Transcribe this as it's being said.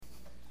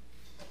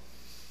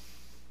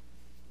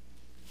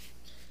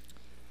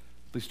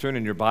Please turn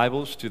in your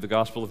Bibles to the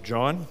Gospel of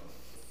John,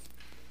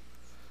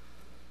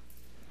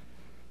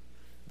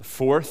 the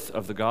fourth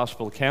of the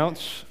Gospel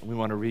accounts. We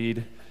want to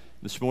read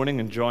this morning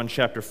in John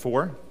chapter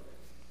 4.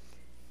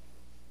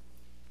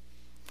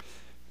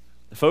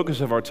 The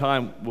focus of our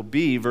time will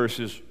be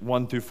verses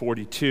 1 through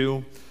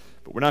 42,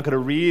 but we're not going to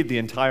read the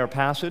entire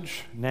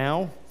passage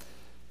now,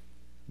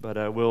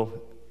 but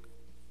we'll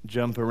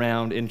jump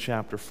around in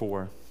chapter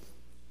 4.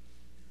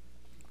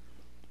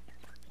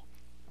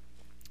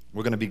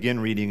 We're going to begin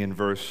reading in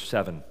verse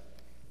 7.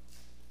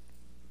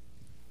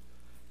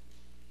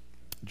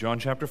 John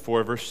chapter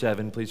 4, verse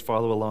 7. Please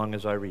follow along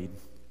as I read.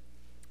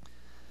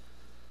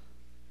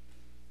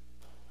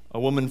 A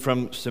woman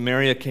from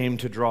Samaria came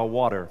to draw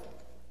water.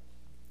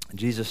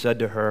 Jesus said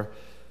to her,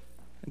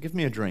 "Give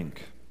me a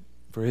drink,"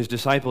 for his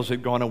disciples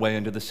had gone away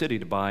into the city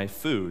to buy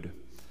food.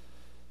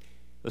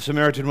 The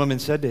Samaritan woman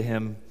said to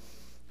him,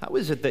 "How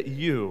is it that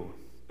you,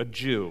 a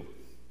Jew,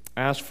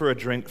 ask for a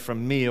drink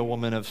from me, a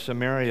woman of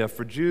Samaria,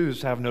 for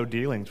Jews have no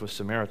dealings with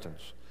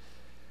Samaritans?"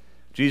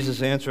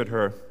 Jesus answered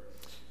her,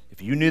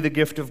 "If you knew the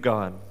gift of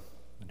God,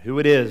 and who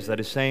it is that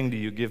is saying to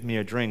you, 'Give me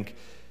a drink,'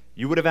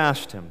 you would have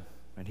asked him,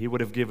 and he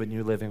would have given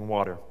you living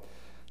water."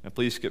 Now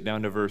please skip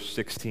down to verse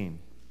 16.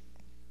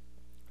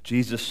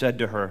 Jesus said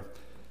to her,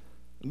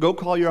 "Go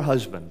call your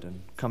husband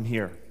and come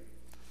here."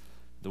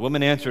 The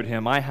woman answered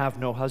him, "I have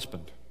no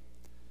husband."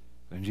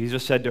 And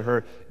Jesus said to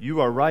her,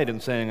 "You are right in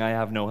saying, 'I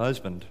have no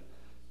husband,'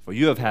 for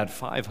you have had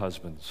 5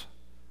 husbands,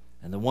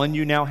 and the one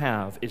you now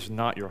have is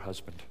not your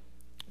husband.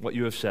 What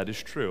you have said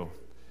is true."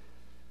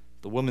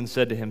 The woman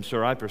said to him,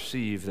 "Sir, I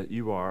perceive that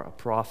you are a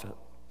prophet."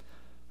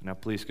 Now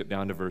please get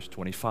down to verse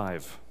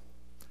 25.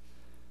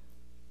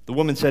 The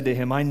woman said to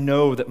him, "I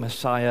know that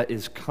Messiah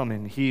is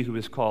coming, he who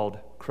is called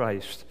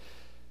Christ.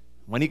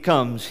 When he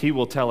comes, he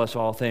will tell us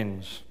all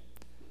things."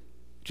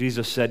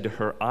 Jesus said to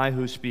her, "I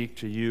who speak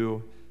to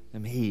you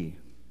am he."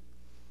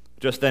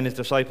 Just then his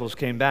disciples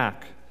came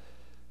back.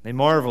 They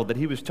marveled that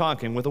he was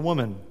talking with a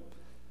woman.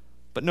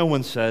 But no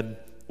one said,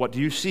 "What do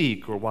you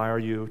seek?" or "Why are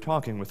you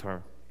talking with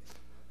her?"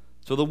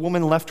 So the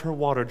woman left her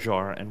water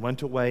jar and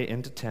went away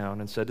into town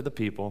and said to the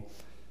people,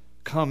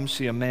 "Come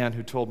see a man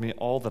who told me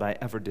all that I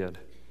ever did.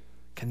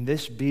 Can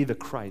this be the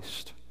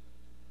Christ?"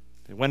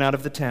 They went out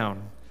of the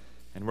town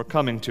and were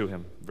coming to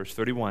him. Verse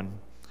 31.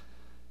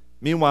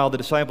 Meanwhile the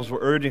disciples were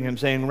urging him,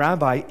 saying,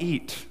 "Rabbi,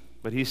 eat."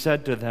 But he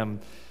said to them,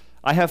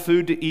 "I have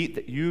food to eat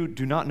that you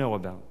do not know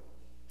about."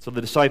 So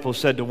the disciples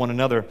said to one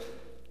another,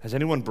 "Has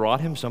anyone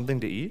brought him something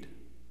to eat?"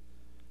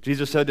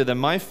 Jesus said to them,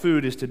 "My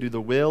food is to do the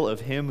will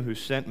of him who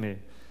sent me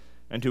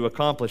and to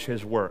accomplish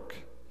his work.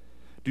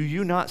 Do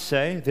you not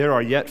say, 'There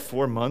are yet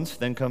 4 months,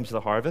 then comes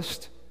the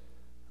harvest'?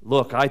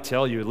 Look, I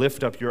tell you,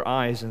 lift up your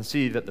eyes and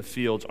see that the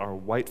fields are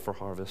white for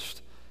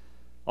harvest.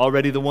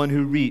 Already the one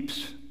who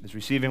reaps is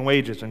receiving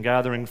wages and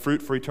gathering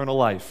fruit for eternal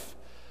life,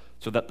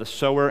 so that the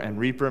sower and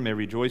reaper may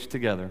rejoice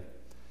together.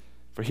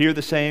 For here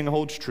the saying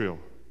holds true,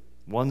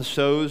 one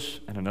sows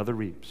and another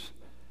reaps.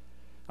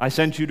 I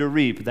sent you to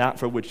reap that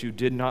for which you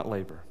did not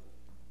labor.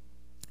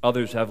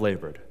 Others have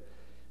labored,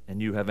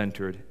 and you have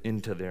entered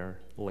into their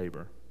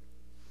labor."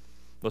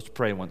 Let's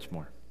pray once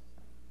more.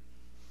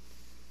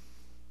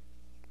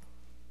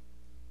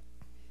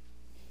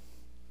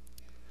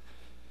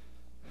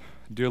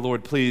 Dear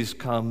Lord, please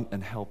come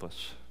and help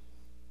us.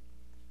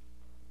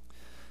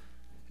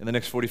 In the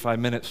next 45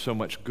 minutes, so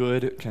much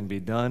good can be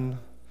done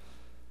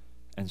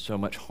and so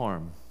much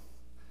harm.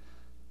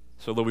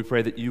 So, Lord, we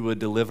pray that you would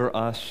deliver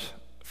us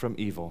from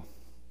evil,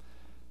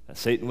 that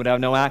Satan would have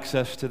no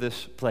access to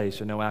this place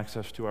and no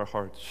access to our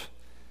hearts.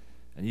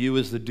 And you,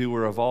 as the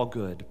doer of all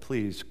good,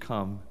 please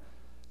come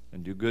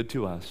and do good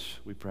to us,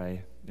 we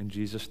pray. In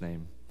Jesus'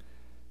 name,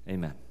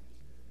 amen.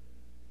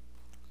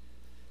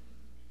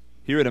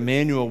 Here at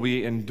Emmanuel,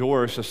 we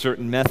endorse a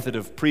certain method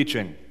of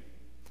preaching.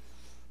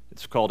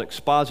 It's called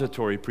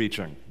expository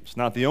preaching. It's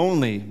not the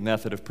only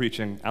method of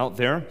preaching out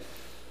there,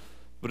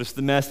 but it's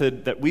the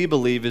method that we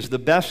believe is the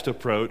best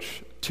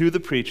approach to the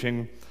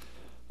preaching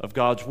of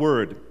God's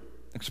Word.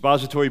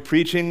 Expository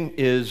preaching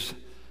is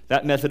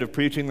that method of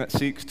preaching that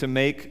seeks to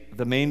make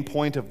the main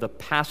point of the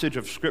passage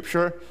of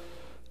Scripture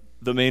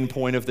the main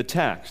point of the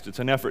text. It's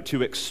an effort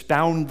to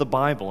expound the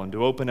Bible and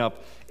to open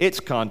up its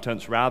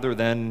contents rather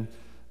than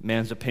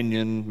man's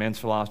opinion, man's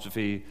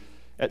philosophy,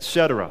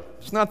 etc.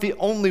 It's not the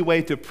only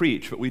way to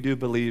preach, but we do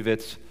believe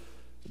it's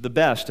the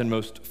best and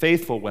most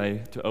faithful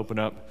way to open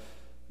up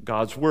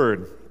God's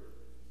Word.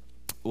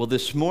 Well,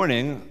 this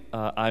morning,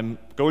 I'm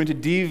going to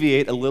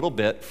deviate a little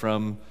bit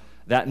from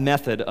that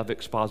method of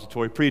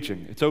expository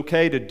preaching. It's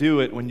okay to do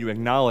it when you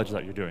acknowledge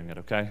that you're doing it,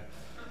 okay?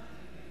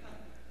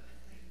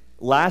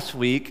 Last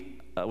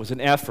week was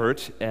an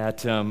effort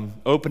at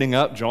opening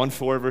up John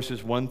 4,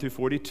 verses 1 through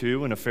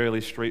 42 in a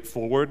fairly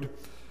straightforward,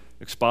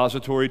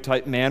 expository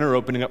type manner,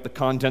 opening up the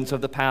contents of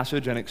the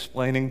passage and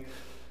explaining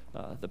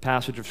the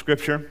passage of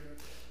Scripture.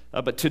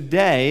 But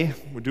today,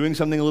 we're doing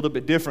something a little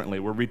bit differently.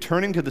 We're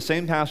returning to the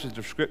same passage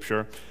of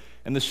Scripture,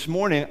 and this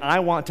morning I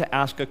want to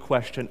ask a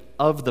question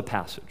of the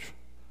passage,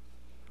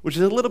 which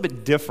is a little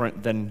bit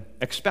different than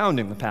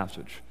expounding the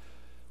passage.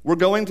 We're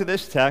going to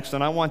this text,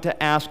 and I want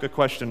to ask a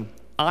question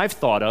I've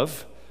thought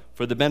of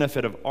for the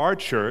benefit of our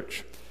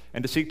church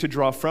and to seek to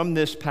draw from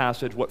this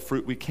passage what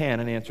fruit we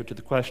can in answer to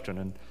the question.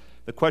 And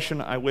the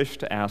question I wish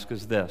to ask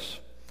is this: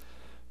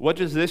 what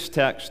does this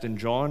text in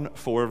John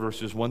 4,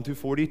 verses 1 through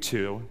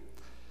 42,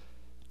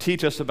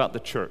 teach us about the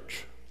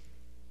church?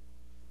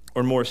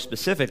 Or more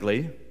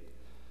specifically,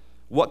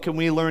 what can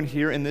we learn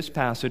here in this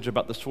passage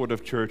about the sort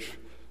of church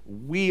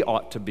we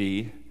ought to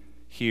be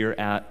here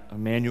at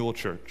Emmanuel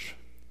Church?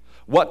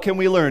 What can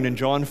we learn in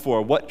John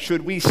 4? What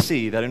should we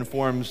see that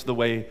informs the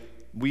way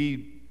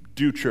we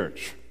do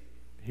church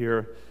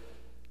here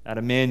at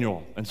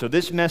Emmanuel? And so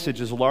this message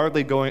is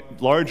largely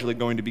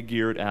going to be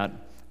geared at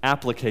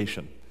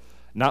application,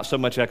 not so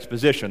much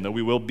exposition, though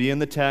we will be in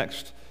the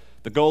text.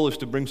 The goal is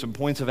to bring some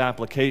points of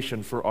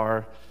application for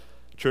our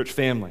church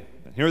family.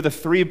 And here are the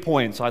 3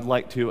 points I'd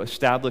like to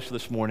establish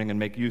this morning and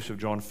make use of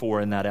John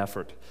 4 in that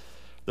effort.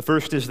 The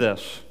first is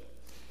this: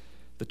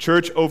 the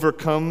church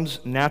overcomes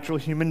natural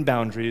human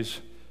boundaries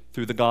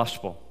through the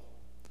gospel.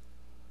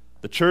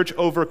 The church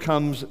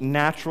overcomes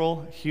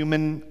natural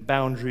human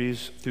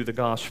boundaries through the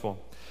gospel.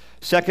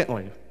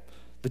 Secondly,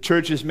 the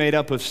church is made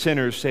up of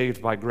sinners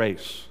saved by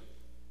grace.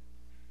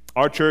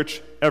 Our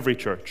church, every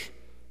church,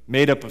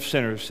 made up of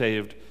sinners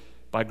saved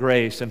by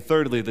grace. And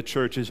thirdly, the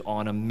church is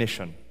on a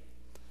mission.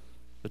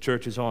 The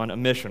church is on a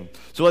mission.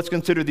 So let's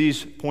consider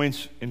these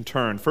points in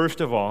turn.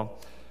 First of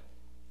all,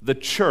 the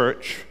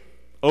church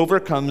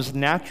overcomes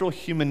natural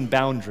human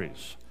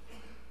boundaries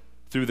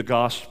through the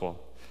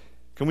gospel.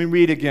 Can we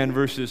read again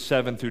verses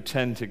 7 through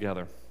 10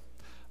 together?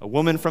 A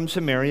woman from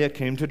Samaria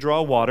came to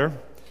draw water,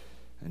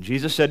 and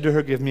Jesus said to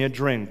her, "Give me a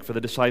drink," for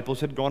the disciples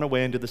had gone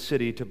away into the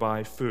city to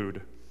buy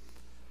food.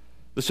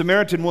 The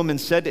Samaritan woman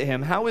said to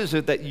him, "How is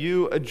it that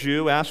you, a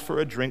Jew, ask for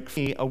a drink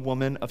from me, a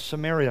woman of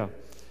Samaria?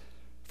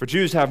 For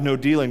Jews have no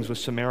dealings with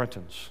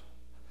Samaritans."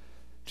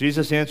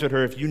 Jesus answered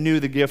her, "If you knew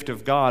the gift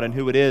of God and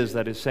who it is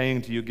that is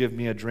saying to you, 'Give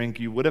me a drink,'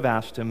 you would have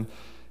asked him,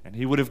 and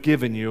he would have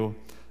given you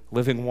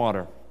living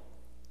water."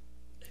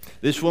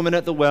 This woman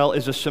at the well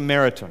is a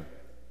Samaritan,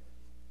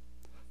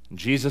 and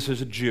Jesus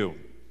is a Jew.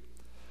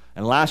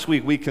 And last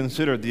week we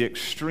considered the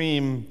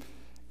extreme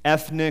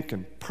ethnic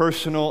and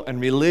personal and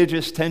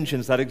religious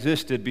tensions that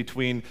existed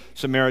between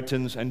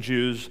Samaritans and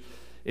Jews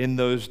in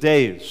those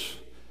days.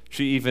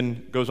 She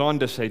even goes on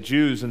to say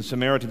Jews and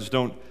Samaritans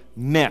don't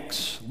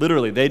mix.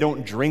 Literally, they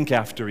don't drink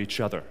after each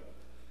other.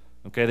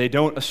 Okay, they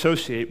don't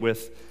associate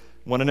with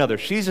one another.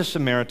 She's a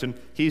Samaritan,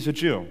 he's a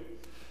Jew.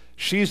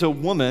 She's a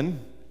woman,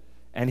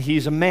 and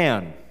he's a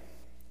man.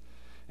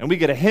 And we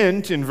get a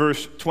hint in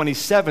verse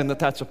 27 that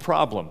that's a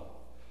problem.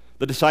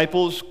 The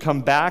disciples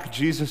come back,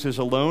 Jesus is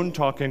alone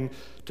talking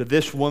to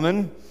this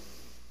woman,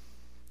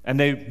 and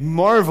they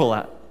marvel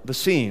at the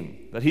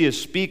scene that he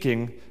is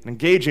speaking and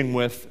engaging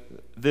with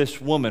this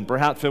woman.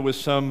 Perhaps there was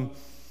some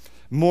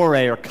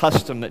moray or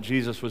custom that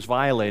Jesus was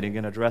violating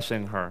in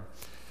addressing her.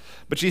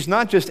 But she's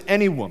not just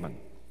any woman.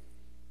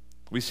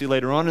 We see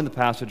later on in the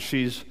passage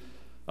she's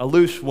a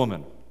loose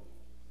woman.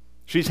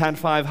 She's had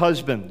 5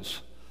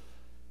 husbands.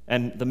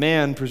 And the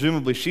man,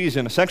 presumably she's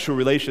in a sexual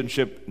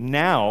relationship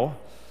now,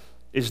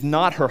 is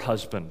not her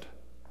husband.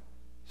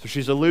 So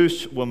she's a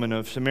loose woman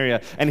of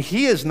Samaria. And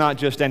he is not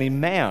just any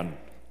man.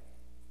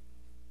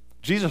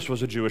 Jesus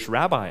was a Jewish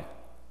rabbi.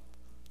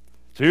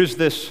 So here's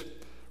this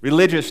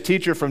religious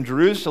teacher from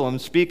Jerusalem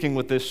speaking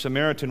with this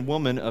Samaritan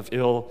woman of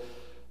ill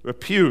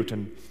repute.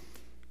 And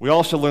we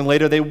also learn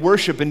later they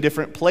worship in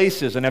different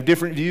places and have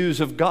different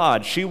views of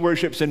God. She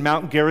worships in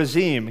Mount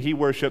Gerizim. He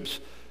worships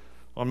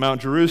on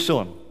Mount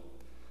Jerusalem.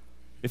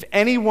 If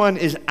anyone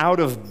is out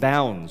of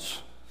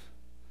bounds,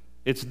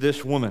 it's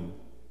this woman.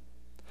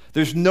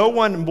 There's no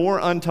one more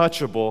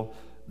untouchable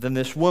than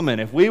this woman.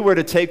 If we were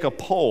to take a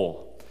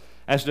poll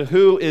as to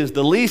who is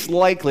the least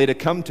likely to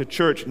come to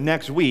church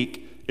next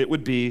week, it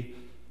would be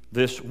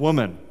this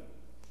woman.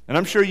 And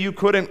I'm sure you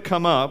couldn't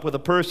come up with a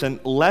person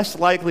less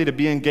likely to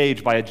be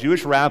engaged by a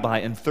Jewish rabbi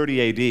in 30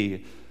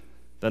 AD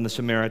than the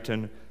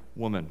Samaritan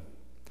woman.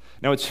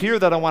 Now it's here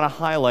that I want to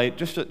highlight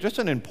just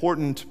an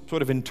important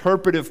sort of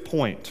interpretive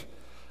point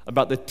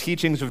about the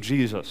teachings of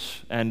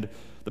Jesus and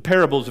the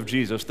parables of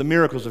Jesus, the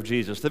miracles of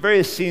Jesus, the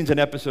various scenes and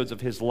episodes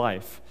of his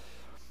life.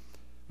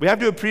 We have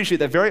to appreciate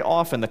that very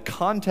often the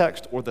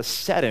context or the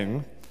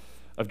setting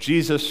of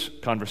Jesus'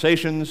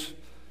 conversations,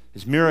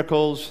 his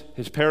miracles,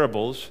 his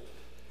parables,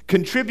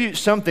 contribute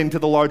something to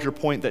the larger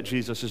point that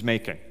Jesus is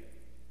making.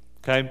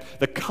 Okay?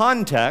 The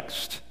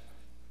context,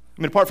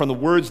 apart from the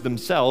words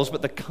themselves,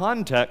 but the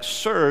context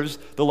serves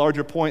the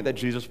larger point that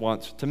Jesus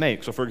wants to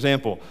make. So for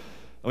example,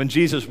 when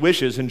Jesus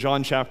wishes in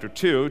John chapter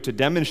 2 to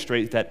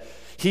demonstrate that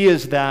he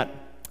is that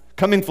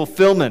coming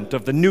fulfillment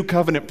of the new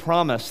covenant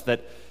promise,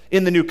 that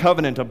in the new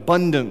covenant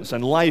abundance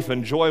and life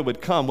and joy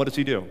would come, what does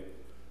he do?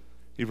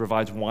 He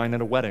provides wine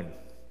at a wedding.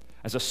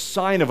 As a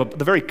sign of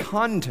the very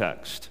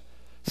context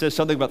says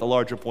something about the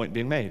larger point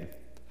being made.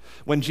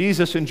 When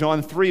Jesus in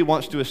John 3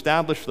 wants to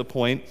establish the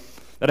point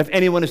that if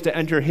anyone is to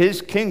enter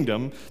his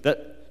kingdom,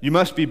 that you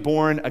must be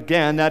born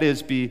again, that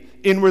is, be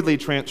inwardly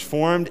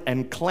transformed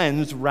and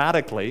cleansed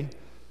radically,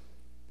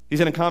 He's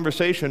in a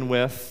conversation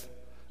with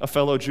a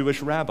fellow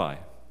Jewish rabbi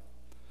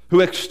who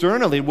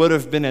externally would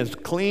have been as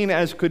clean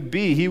as could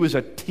be. He was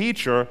a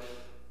teacher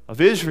of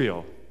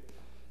Israel.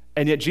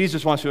 And yet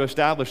Jesus wants to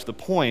establish the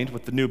point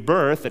with the new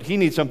birth that he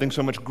needs something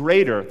so much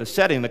greater. The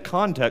setting, the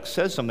context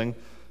says something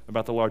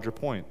about the larger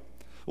point.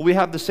 Well, we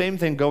have the same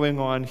thing going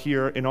on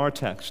here in our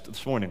text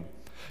this morning.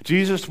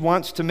 Jesus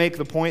wants to make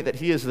the point that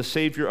he is the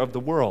Savior of the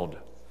world.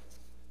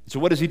 So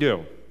what does he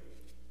do?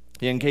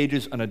 He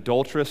engages an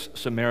adulterous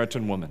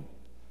Samaritan woman.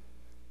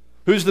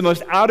 Who's the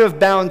most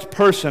out-of-bounds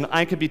person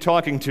I could be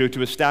talking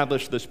to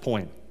establish this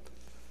point?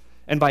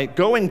 And by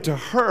going to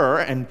her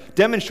and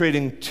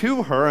demonstrating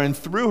to her and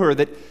through her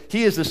that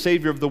he is the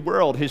Savior of the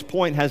world, his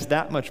point has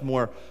that much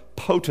more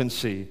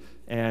potency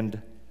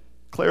and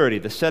clarity.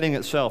 The setting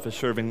itself is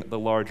serving the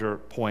larger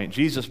point.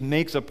 Jesus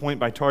makes a point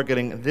by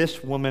targeting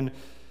this woman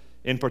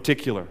in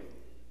particular.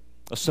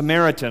 A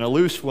Samaritan, a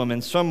loose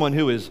woman, someone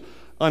who is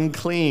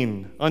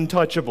unclean,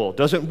 untouchable,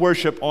 doesn't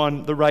worship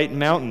on the right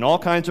mountain, all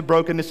kinds of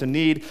brokenness and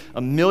need, a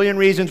million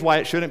reasons why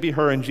it shouldn't be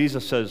her, and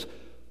Jesus says,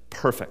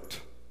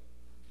 perfect.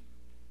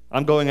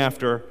 I'm going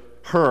after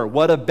her.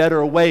 What a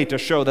better way to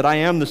show that I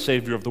am the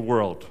Savior of the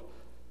world.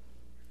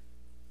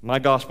 My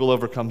gospel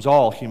overcomes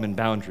all human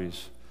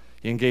boundaries.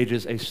 He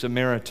engages a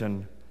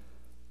Samaritan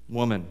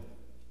woman.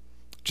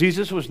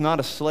 Jesus was not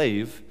a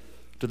slave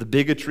to the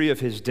bigotry of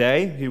his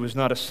day. He was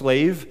not a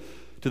slave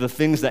to the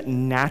things that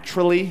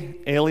naturally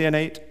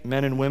alienate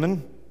men and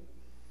women.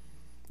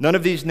 None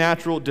of these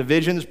natural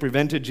divisions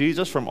prevented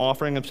Jesus from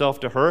offering himself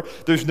to her.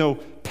 There's no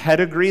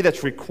pedigree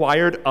that's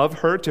required of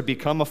her to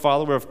become a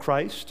follower of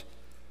Christ.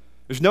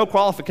 There's no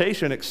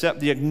qualification except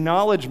the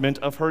acknowledgement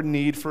of her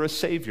need for a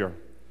Savior.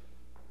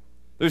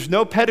 There's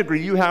no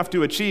pedigree you have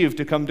to achieve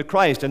to come to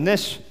Christ, and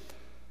this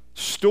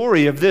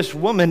story of this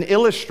woman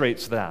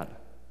illustrates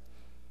that.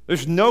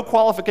 There's no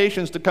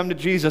qualifications to come to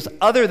Jesus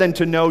other than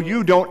to know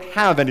you don't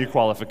have any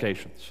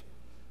qualifications.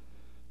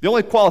 The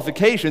only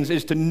qualifications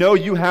is to know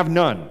you have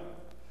none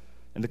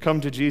and to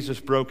come to Jesus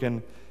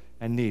broken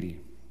and needy.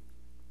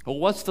 Well,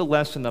 what's the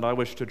lesson that I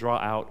wish to draw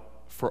out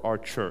for our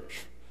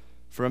church,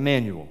 for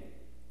Emmanuel,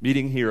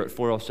 meeting here at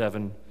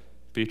 407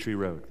 Petrie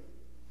Road?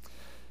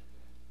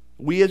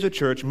 We as a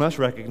church must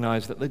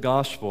recognize that the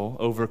gospel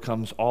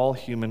overcomes all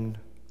human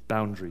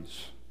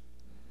boundaries.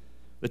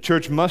 The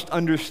church must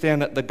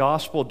understand that the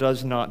gospel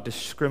does not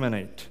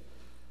discriminate.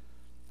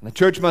 And the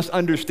church must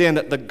understand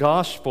that the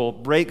gospel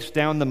breaks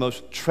down the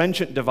most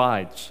trenchant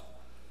divides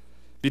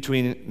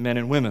between men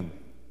and women,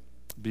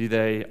 be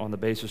they on the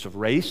basis of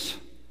race,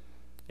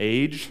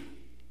 age,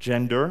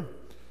 gender,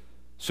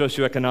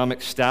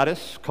 socioeconomic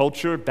status,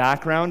 culture,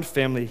 background,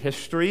 family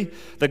history.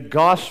 The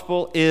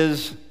gospel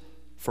is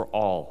for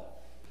all.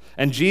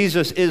 And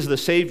Jesus is the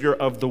Savior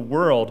of the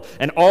world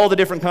and all the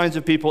different kinds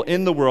of people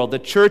in the world. The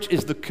church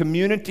is the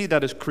community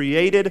that is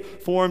created,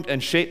 formed,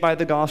 and shaped by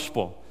the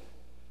gospel.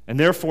 And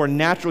therefore,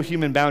 natural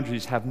human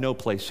boundaries have no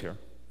place here.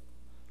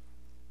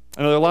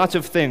 And there are lots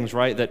of things,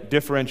 right, that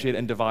differentiate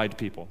and divide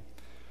people.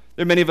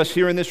 There are many of us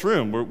here in this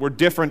room. We're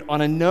different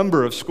on a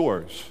number of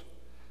scores.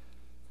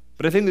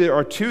 But I think there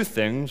are two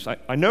things,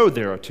 I know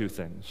there are two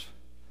things,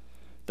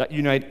 that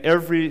unite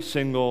every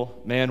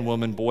single man,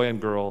 woman, boy, and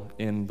girl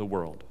in the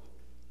world.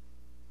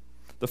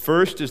 The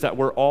first is that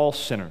we're all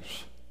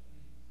sinners.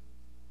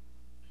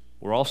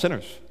 We're all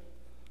sinners.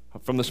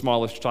 From the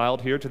smallest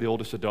child here to the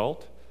oldest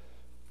adult,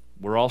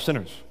 we're all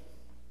sinners.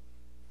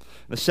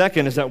 The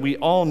second is that we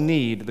all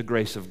need the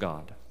grace of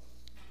God.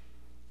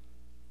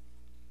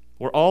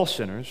 We're all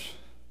sinners.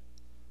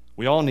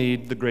 We all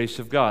need the grace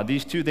of God.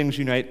 These two things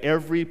unite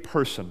every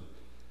person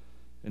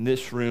in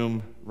this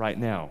room right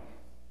now.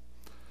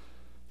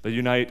 They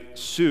unite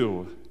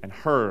Sue and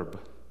Herb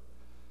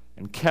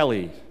and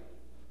Kelly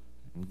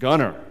and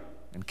Gunnar,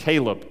 and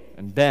Caleb,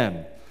 and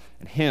Ben,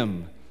 and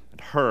him,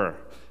 and her,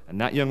 and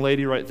that young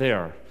lady right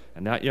there,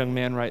 and that young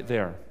man right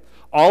there.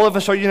 All of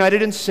us are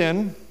united in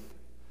sin,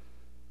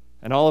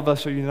 and all of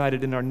us are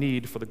united in our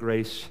need for the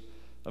grace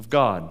of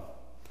God.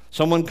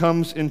 Someone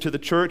comes into the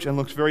church and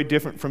looks very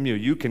different from you.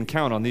 You can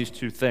count on these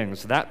two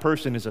things. That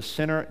person is a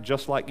sinner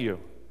just like you.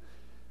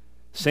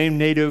 Same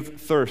native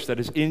thirst that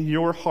is in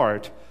your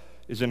heart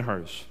is in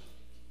hers.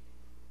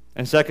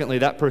 And secondly,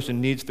 that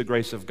person needs the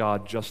grace of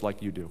God just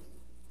like you do.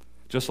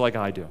 Just like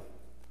I do.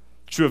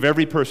 It's true of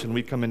every person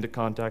we come into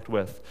contact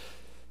with.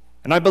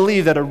 And I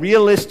believe that a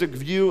realistic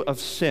view of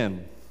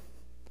sin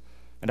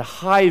and a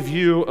high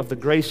view of the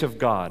grace of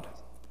God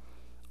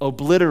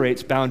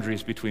obliterates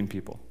boundaries between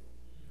people.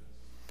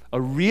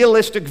 A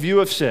realistic view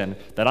of sin,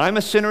 that I'm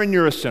a sinner and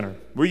you're a sinner.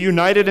 We're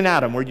united in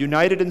Adam. We're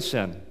united in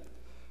sin.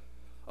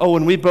 Oh,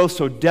 and we both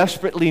so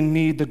desperately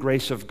need the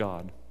grace of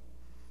God.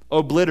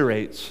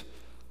 Obliterates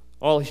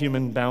all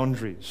human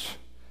boundaries.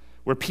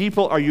 Where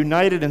people are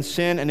united in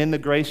sin and in the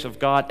grace of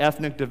God,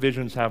 ethnic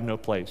divisions have no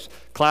place.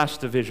 Class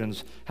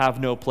divisions have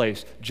no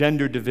place.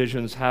 Gender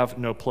divisions have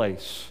no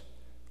place.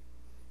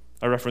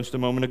 I referenced a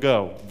moment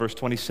ago, verse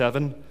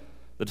 27,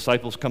 the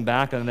disciples come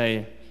back and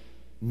they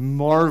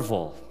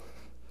marvel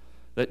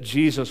that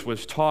Jesus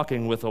was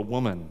talking with a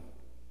woman.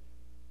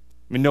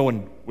 I mean, no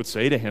one would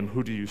say to him,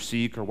 "Who do you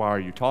seek?" or "Why are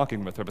you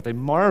talking with her?" But they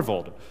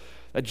marveled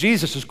that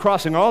Jesus is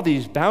crossing all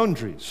these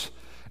boundaries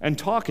and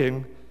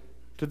talking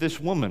to this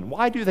woman.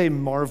 Why do they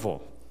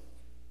marvel?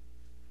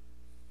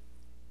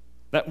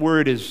 That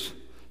word is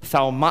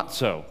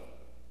thaumazo.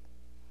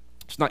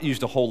 It's not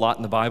used a whole lot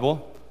in the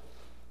Bible.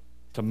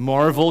 To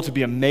marvel, to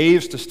be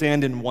amazed, to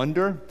stand in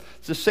wonder.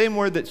 It's the same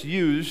word that's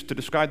used to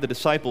describe the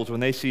disciples when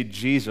they see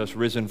Jesus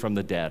risen from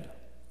the dead.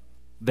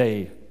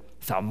 They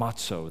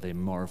thaumazo, they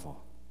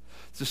marvel.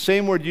 It's the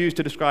same word used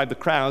to describe the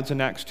crowds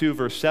in Acts 2,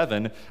 verse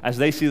 7, as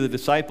they see the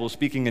disciples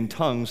speaking in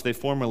tongues they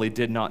formerly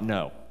did not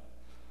know.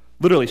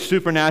 Literally,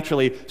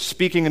 supernaturally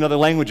speaking in other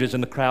languages,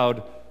 and the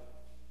crowd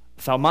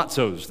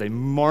thaumazos, they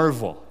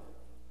marvel.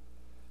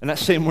 And that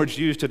same word's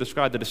used to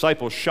describe the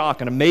disciples'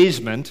 shock and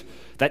amazement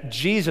that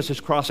Jesus is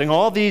crossing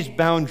all these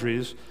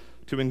boundaries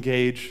to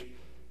engage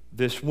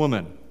this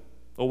woman.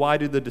 Well, why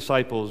do the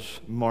disciples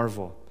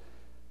marvel?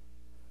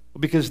 Well,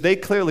 because they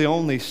clearly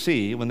only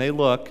see, when they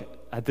look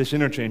at this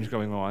interchange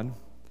going on,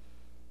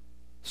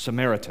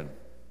 Samaritan,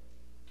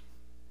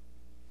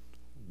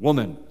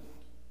 woman,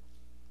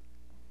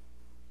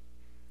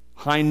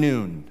 high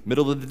noon,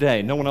 middle of the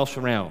day, no one else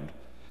around.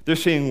 They're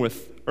seeing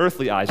with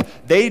earthly eyes.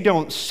 They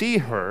don't see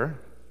her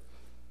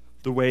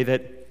the way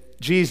that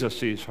Jesus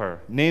sees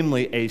her,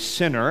 namely a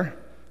sinner,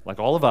 like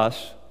all of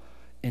us,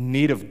 in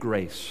need of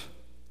grace,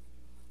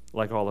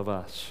 like all of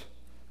us.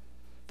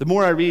 The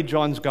more I read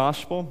John's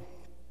gospel,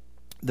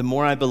 the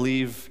more I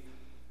believe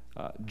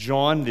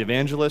John, the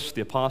evangelist,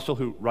 the apostle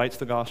who writes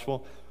the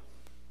gospel,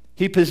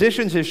 he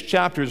positions his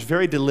chapters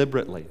very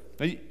deliberately.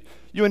 Now,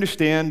 you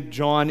understand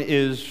John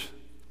is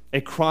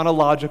a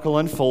chronological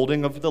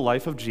unfolding of the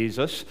life of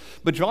Jesus,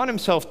 but John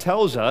himself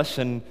tells us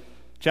in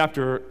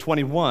chapter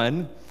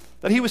 21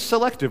 that he was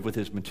selective with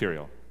his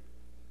material.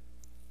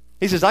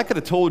 He says, I could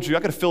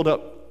have filled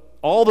up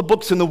all the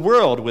books in the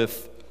world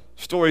with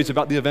stories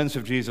about the events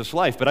of Jesus'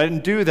 life, but I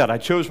didn't do that. I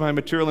chose my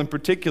material in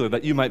particular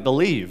that you might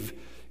believe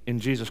in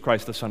Jesus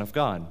Christ, the Son of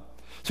God.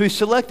 So he's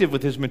selective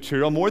with his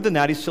material. More than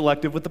that, he's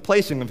selective with the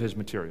placing of his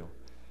material.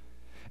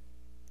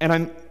 And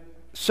I'm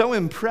so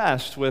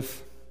impressed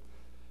with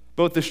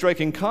both the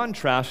striking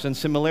contrast and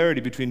similarity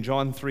between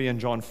John 3 and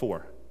John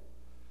 4.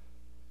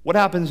 What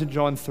happens in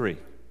John 3?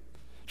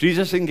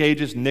 Jesus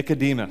engages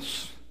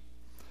Nicodemus,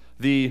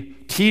 the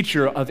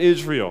teacher of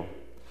Israel,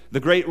 the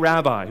great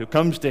rabbi who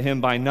comes to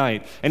him by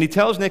night. And he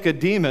tells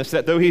Nicodemus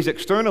that though he's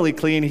externally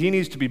clean, he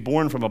needs to be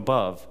born from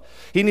above.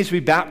 He needs to be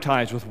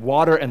baptized with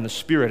water and the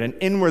Spirit, and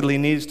inwardly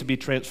needs to be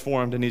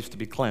transformed and needs to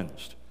be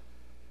cleansed.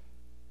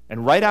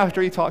 And right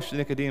after he talks to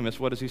Nicodemus,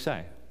 what does he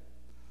say?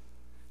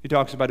 He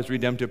talks about his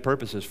redemptive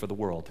purposes for the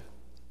world.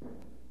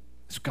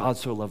 As God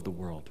so loved the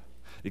world,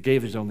 He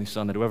gave His only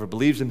Son, that whoever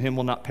believes in Him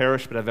will not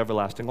perish but have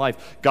everlasting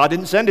life. God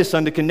didn't send His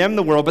Son to condemn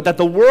the world, but that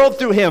the world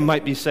through Him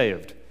might be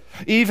saved.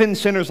 Even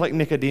sinners like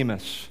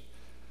Nicodemus,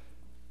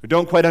 who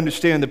don't quite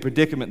understand the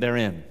predicament they're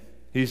in,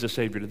 He's the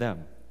Savior to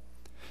them.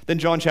 Then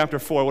John chapter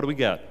 4, what do we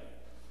get?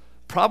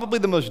 Probably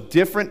the most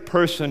different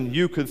person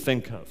you could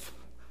think of.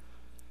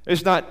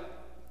 There's not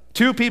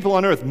two people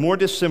on earth more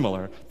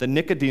dissimilar than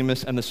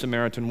Nicodemus and the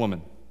Samaritan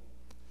woman.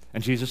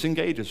 And Jesus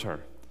engages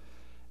her.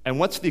 And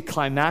what's the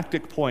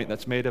climactic point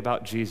that's made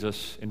about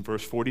Jesus in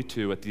verse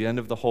 42 at the end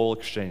of the whole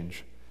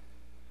exchange?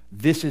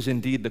 This is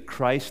indeed the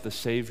Christ, the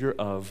Savior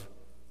of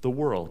the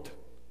world.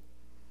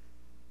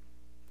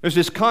 There's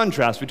this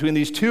contrast between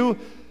these two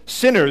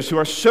sinners who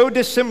are so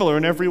dissimilar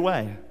in every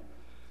way.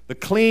 The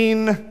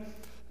clean,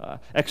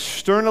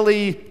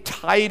 externally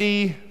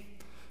tidy,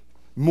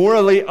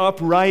 morally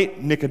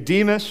upright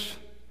Nicodemus.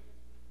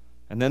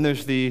 And then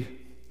there's the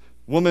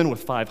woman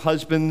with 5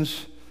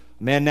 husbands,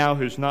 a man now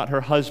who's not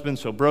her husband,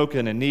 so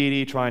broken and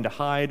needy, trying to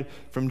hide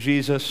from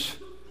Jesus.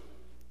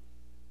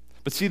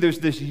 But see, there's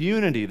this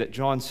unity that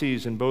John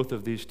sees in both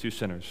of these two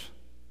sinners.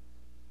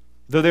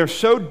 Though they're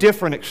so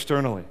different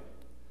externally,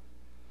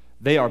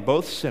 they are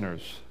both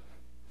sinners,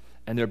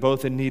 and they're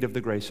both in need of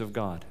the grace of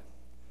God.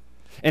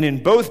 And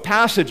in both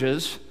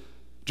passages,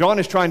 John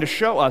is trying to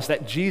show us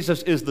that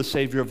Jesus is the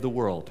Savior of the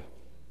world.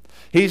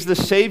 He's the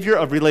Savior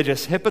of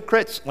religious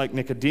hypocrites like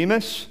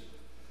Nicodemus,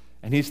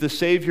 and He's the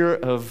Savior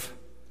of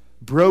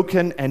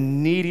broken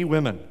and needy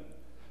women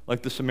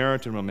like the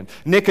Samaritan woman.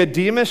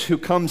 Nicodemus, who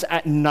comes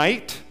at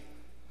night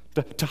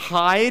to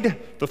hide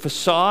the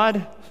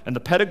facade and the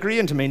pedigree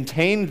and to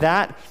maintain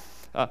that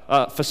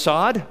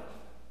facade,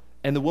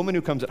 and the woman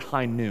who comes at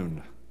high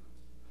noon,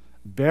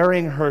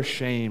 bearing her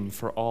shame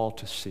for all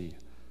to see.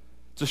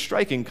 It's a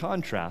striking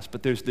contrast,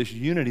 but there's this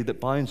unity that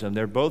binds them.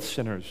 They're both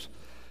sinners,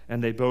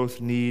 and they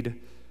both need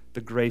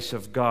the grace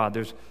of God.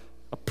 There's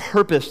a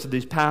purpose to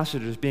these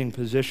passages being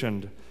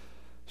positioned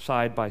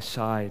side by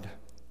side.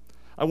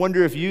 I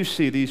wonder if you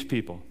see these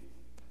people,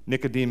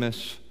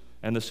 Nicodemus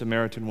and the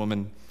Samaritan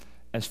woman,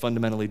 as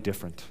fundamentally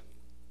different.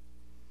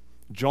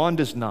 John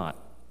does not.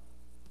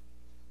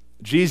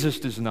 Jesus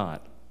does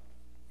not.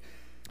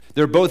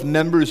 They're both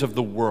members of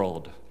the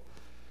world,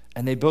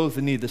 and they both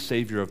need the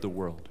Savior of the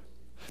world.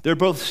 They're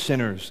both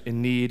sinners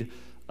in need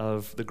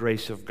of the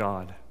grace of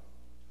God.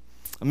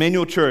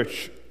 Emmanuel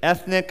Church,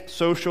 ethnic,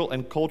 social,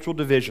 and cultural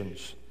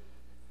divisions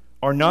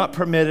are not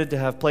permitted to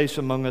have place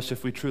among us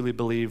if we truly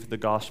believe the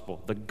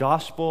gospel. The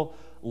gospel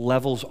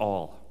levels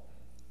all.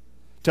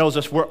 Tells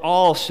us we're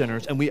all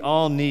sinners and we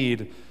all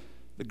need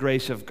the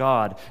grace of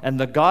God. And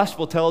the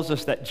gospel tells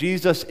us that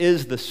Jesus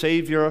is the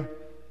Savior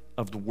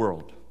of the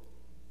world,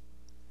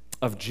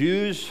 of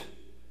Jews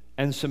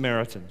and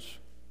Samaritans,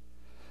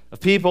 of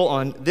people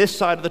on this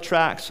side of the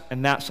tracks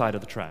and that side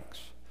of the tracks,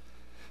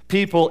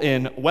 people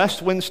in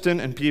West Winston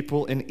and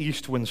people in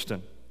East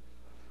Winston,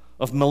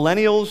 of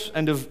millennials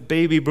and of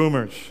baby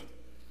boomers,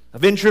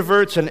 of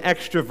introverts and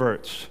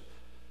extroverts,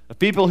 of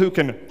people who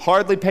can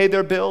hardly pay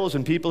their bills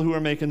and people who are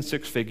making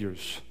six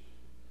figures,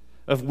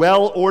 of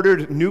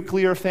well-ordered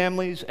nuclear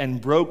families and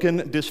broken,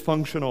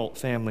 dysfunctional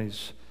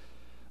families,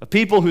 of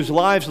people whose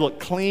lives look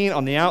clean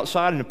on the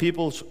outside and of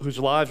people whose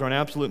lives are an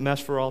absolute mess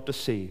for all to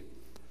see.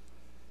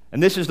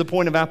 And this is the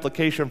point of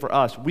application for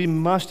us. We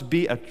must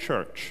be a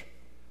church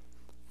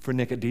for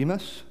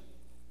Nicodemus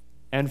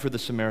and for the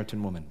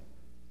Samaritan woman.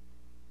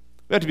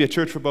 We have to be a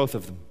church for both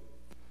of them.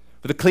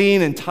 For the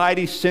clean and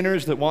tidy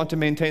sinners that want to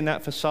maintain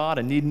that facade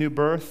and need new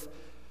birth,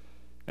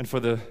 and for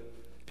the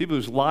people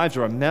whose lives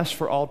are a mess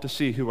for all to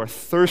see, who are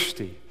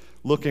thirsty,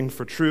 looking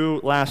for true,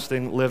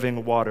 lasting,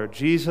 living water.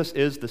 Jesus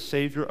is the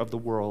Savior of the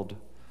world,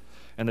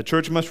 and the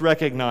church must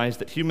recognize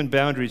that human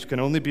boundaries can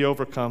only be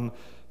overcome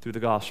through the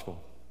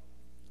gospel.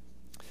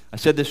 I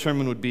said this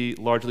sermon would be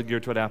largely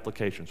geared toward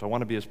application, so I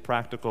want to be as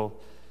practical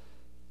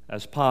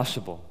as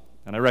possible.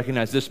 And I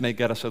recognize this may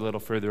get us a little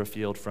further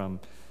afield from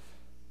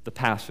the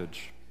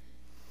passage.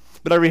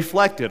 But I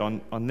reflected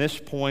on this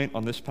point,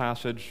 on this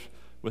passage,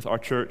 with our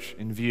church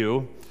in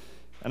view,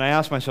 and I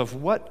asked myself,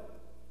 what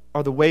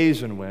are the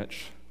ways in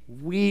which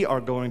we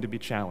are going to be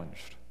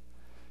challenged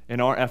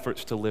in our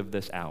efforts to live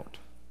this out?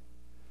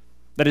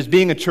 That is,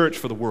 being a church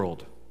for the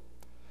world,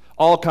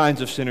 all kinds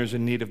of sinners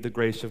in need of the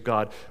grace of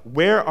God.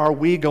 Where are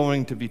we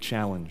going to be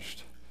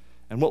challenged?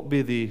 And what will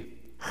be the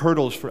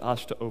hurdles for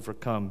us to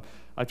overcome?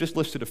 I've just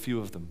listed a few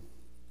of them.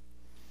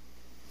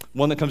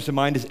 One that comes to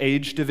mind is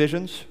age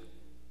divisions.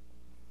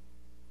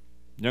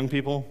 Young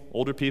people,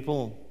 older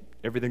people,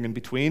 everything in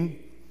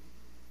between.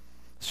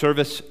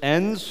 Service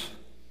ends.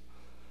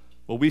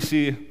 Will we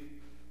see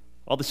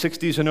all the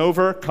 60s and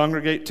over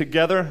congregate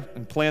together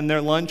and plan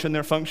their lunch and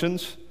their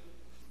functions?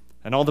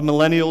 And all the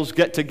millennials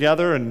get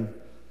together and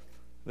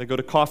they go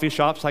to coffee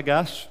shops, I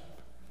guess?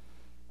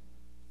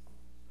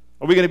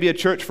 Are we going to be a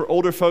church for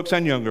older folks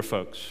and younger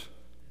folks?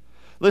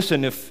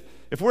 Listen, if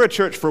we're a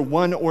church for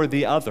one or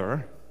the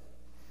other,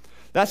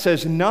 that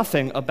says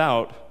nothing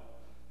about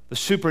the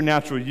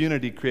supernatural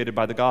unity created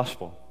by the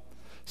gospel.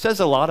 It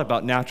says a lot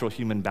about natural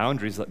human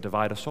boundaries that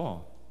divide us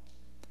all.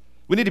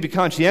 We need to be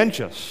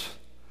conscientious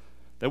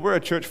that we're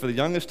a church for the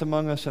youngest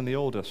among us and the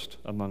oldest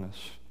among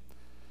us.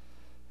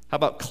 How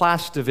about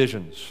class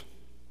divisions?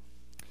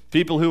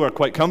 People who are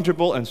quite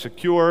comfortable and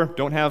secure,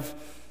 don't have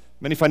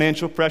many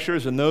financial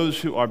pressures, and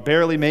those who are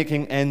barely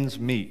making ends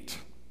meet.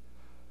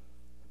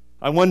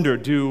 I wonder,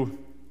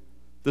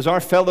 does our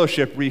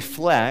fellowship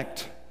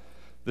reflect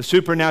the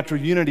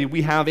supernatural unity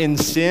we have in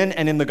sin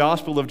and in the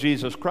gospel of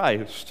Jesus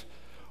Christ?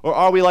 Or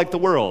are we like the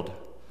world,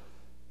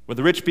 where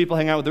the rich people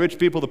hang out with the rich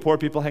people, the poor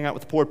people hang out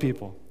with the poor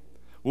people?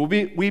 Will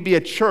we be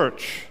a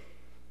church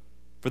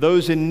for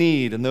those in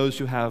need and those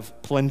who have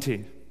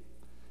plenty?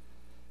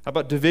 How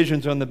about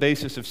divisions on the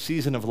basis of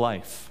season of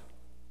life?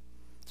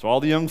 So all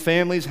the young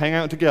families hang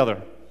out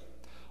together.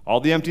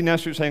 All the empty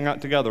nesters hang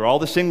out together. All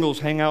the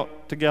singles hang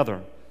out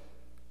together.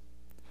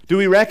 Do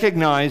we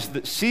recognize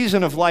that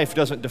season of life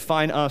doesn't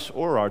define us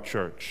or our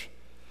church,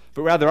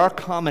 but rather our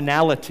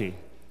commonality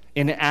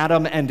in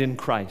Adam and in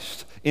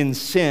Christ, in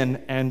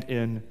sin and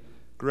in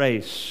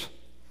grace?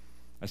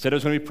 I said it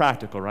was going to be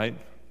practical, right?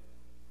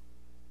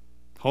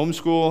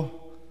 Homeschool,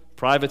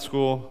 private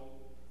school,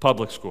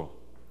 public school.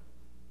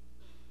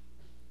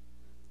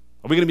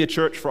 Are we going to be a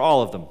church for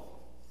all of them?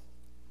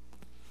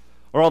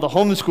 Or are all the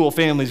homeschool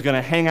families going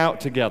to hang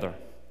out together?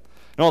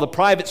 And all the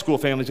private school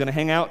families going to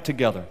hang out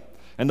together?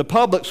 And the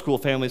public school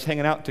families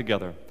hanging out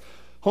together?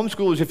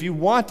 Homeschoolers, if you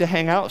want to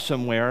hang out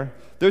somewhere,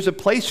 there's a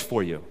place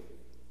for you.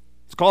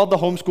 It's called the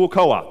homeschool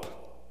co-op.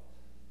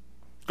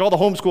 It's called the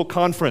homeschool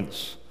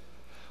conference,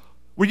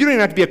 where you don't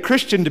even have to be a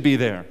Christian to be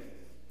there.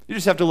 You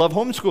just have to love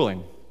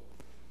homeschooling.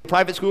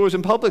 Private schoolers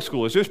and public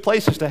schoolers, there's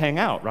places to hang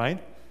out,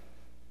 right?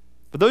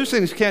 But those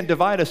things can't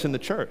divide us in the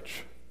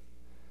church.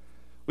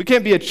 We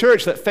can't be a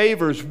church that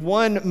favors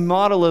one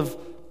model of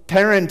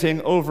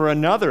parenting over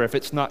another if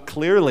it's not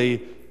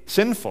clearly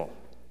sinful.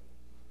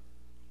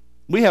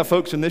 We have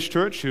folks in this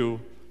church who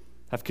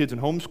have kids in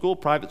homeschool,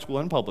 private school,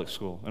 and public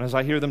school. And as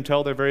I hear them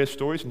tell their various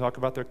stories and talk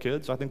about their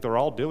kids, I think they're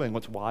all doing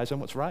what's wise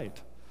and what's right.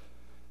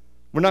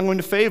 We're not going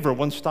to favor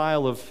one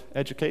style of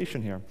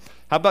education here.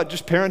 How about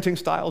just parenting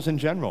styles in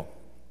general?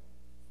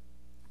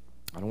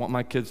 I don't want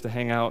my kids to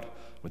hang out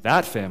with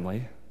that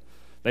family.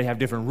 They have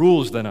different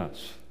rules than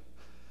us.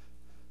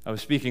 I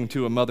was speaking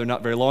to a mother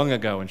not very long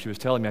ago, and she was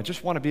telling me, I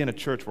just want to be in a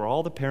church where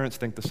all the parents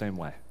think the same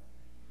way.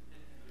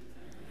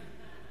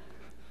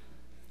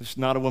 There's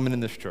not a woman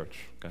in this church,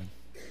 okay?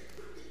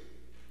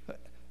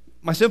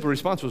 My simple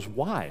response was,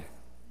 why?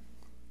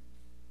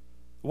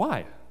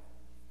 Why?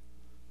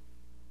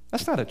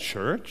 That's not a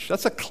church,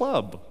 that's a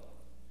club.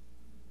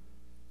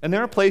 And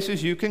there are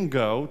places you can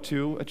go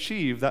to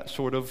achieve that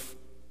sort of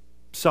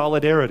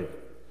solidarity.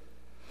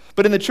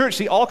 But in the church,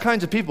 see, all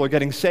kinds of people are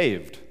getting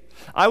saved.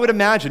 I would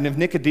imagine if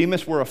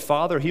Nicodemus were a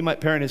father, he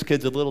might parent his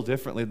kids a little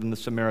differently than the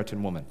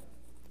Samaritan woman.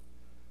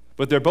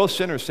 But they're both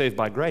sinners saved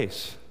by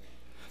grace.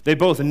 They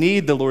both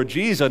need the Lord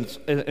Jesus.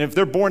 And if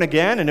they're born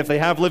again, and if they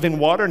have living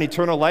water and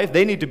eternal life,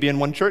 they need to be in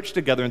one church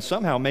together and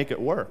somehow make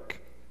it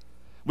work.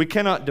 We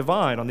cannot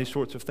divide on these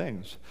sorts of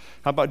things.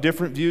 How about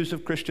different views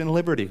of Christian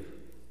liberty?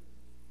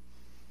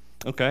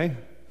 Okay,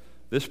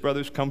 this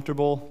brother's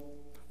comfortable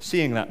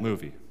seeing that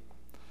movie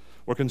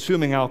or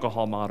consuming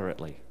alcohol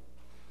moderately.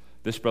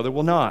 This brother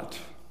will not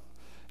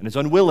and is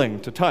unwilling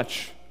to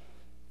touch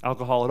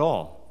alcohol at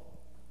all.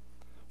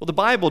 Well, the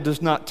Bible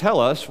does not tell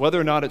us whether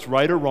or not it's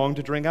right or wrong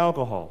to drink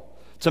alcohol.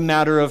 It's a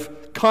matter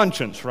of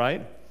conscience,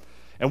 right?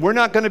 And we're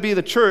not going to be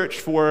the church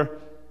for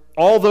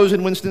all those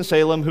in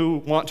Winston-Salem who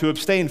want to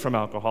abstain from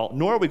alcohol,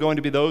 nor are we going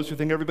to be those who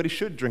think everybody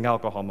should drink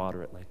alcohol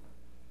moderately.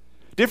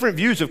 Different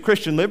views of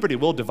Christian liberty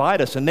will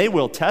divide us, and they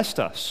will test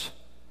us.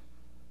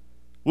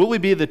 Will we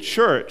be the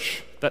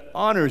church that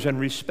honors and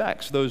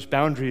respects those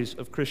boundaries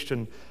of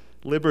Christian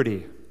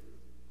liberty?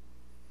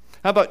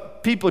 How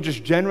about people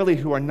just generally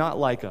who are not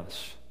like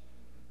us?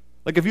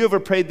 Like, have you ever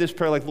prayed this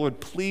prayer like,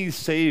 Lord, please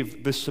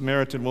save this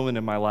Samaritan woman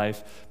in my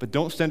life, but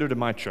don't send her to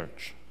my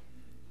church?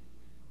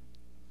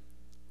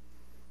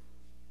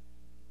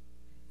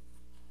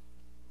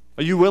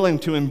 Are you willing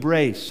to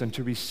embrace and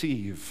to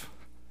receive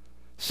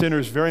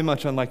sinners very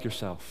much unlike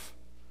yourself,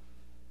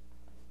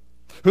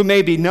 who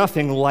may be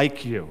nothing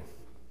like you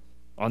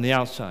on the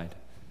outside,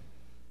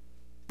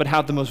 but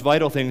have the most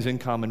vital things in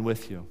common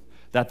with you,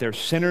 that they're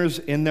sinners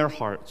in their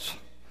hearts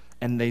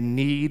and they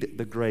need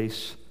the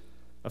grace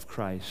of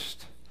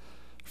Christ?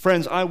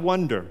 Friends, I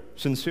wonder,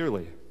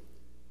 sincerely,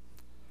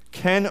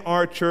 can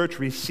our church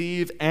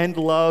receive and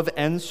love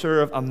and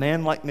serve a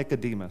man like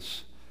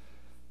Nicodemus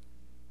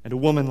and a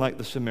woman like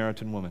the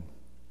Samaritan woman?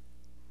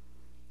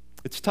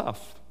 It's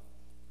tough.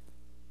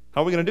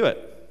 How are we going to do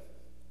it?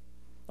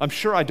 I'm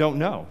sure I don't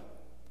know.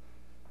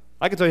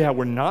 I can tell you how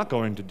we're not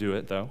going to do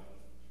it, though.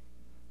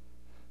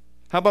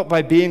 How about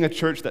by being a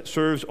church that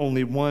serves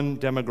only one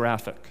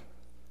demographic?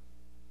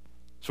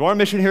 So our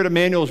mission here at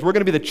Emmanuel is we're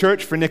going to be the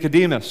church for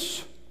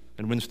Nicodemus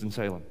in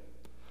Winston-Salem.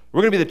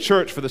 We're going to be the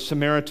church for the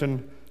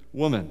Samaritan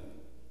woman.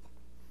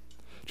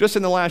 Just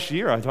in the last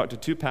year, I talked to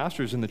 2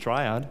 pastors in the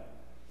Triad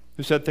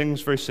who said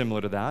things very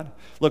similar to that.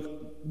 Look,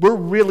 we're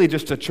really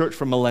just a church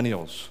for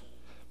millennials.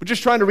 We're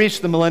just trying to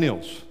reach the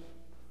millennials.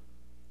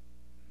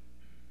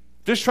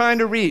 Just trying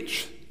to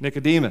reach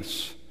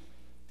Nicodemus,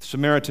 the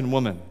Samaritan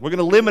woman. We're going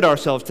to limit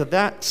ourselves to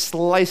that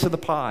slice of the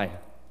pie.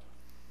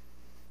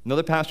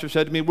 Another pastor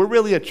said to me, we're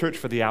really a church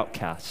for the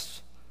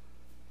outcasts.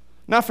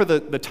 Not for the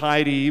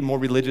tidy, more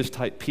religious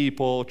type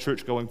people,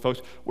 church-going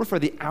folks. We're for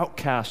the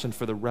outcasts and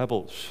for the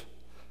rebels.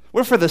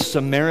 We're for the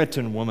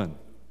Samaritan woman.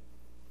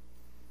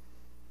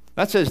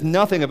 That says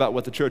nothing about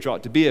what the church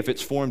ought to be if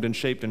it's formed and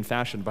shaped and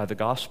fashioned by the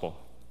gospel.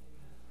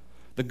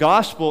 The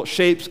gospel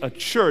shapes a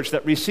church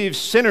that receives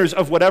sinners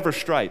of whatever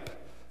stripe,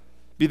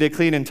 be they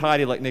clean and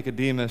tidy like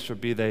Nicodemus, or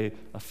be they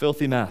a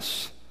filthy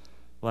mess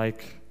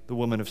like the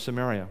woman of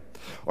Samaria.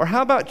 Or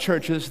how about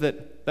churches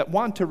that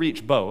want to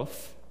reach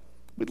both?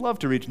 We'd love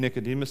to reach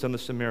Nicodemus and the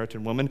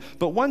Samaritan woman,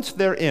 but once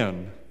they're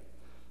in,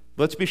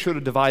 let's be sure to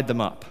divide them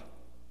up.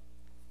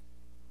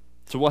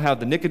 So we'll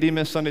have the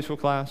Nicodemus Sunday school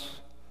class,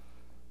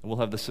 and we'll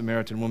have the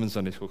Samaritan woman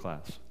Sunday school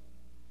class.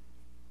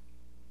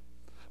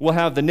 We'll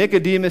have the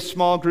Nicodemus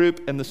small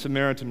group and the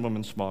Samaritan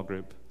woman small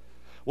group.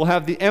 We'll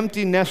have the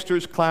empty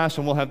nesters class,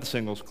 and we'll have the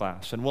singles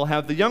class. And we'll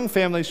have the young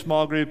family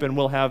small group, and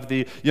we'll have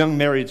the young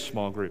married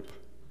small group.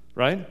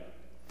 Right?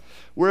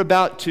 We're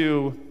about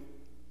to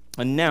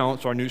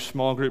announce our new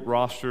small group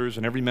rosters,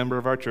 and every member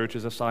of our church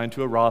is assigned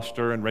to a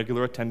roster, and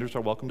regular attenders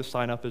are welcome to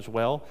sign up as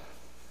well.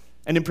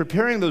 And in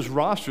preparing those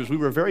rosters, we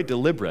were very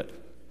deliberate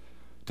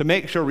to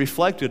make sure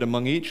reflected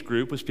among each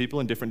group was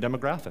people in different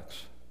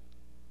demographics.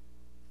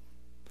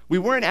 We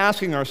weren't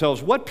asking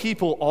ourselves, what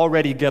people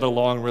already get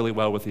along really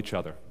well with each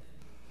other?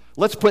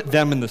 Let's put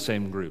them in the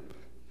same group.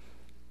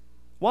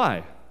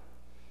 Why?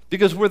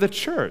 Because we're the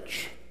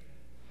church.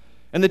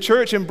 And the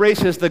church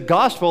embraces the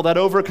gospel that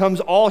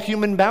overcomes all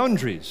human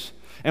boundaries.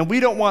 And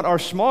we don't want our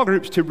small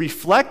groups to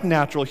reflect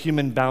natural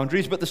human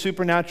boundaries, but the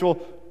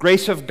supernatural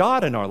grace of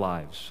God in our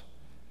lives.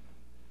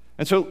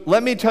 And so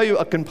let me tell you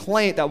a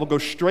complaint that will go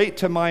straight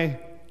to my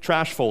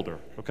trash folder,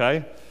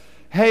 okay?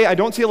 Hey, I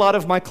don't see a lot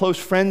of my close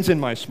friends in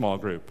my small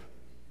group.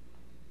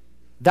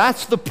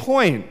 That's the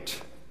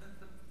point.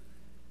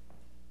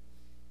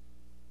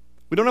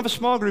 We don't have a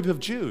small group of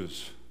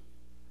Jews,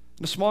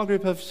 and a small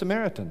group of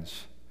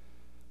Samaritans.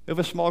 We have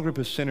a small group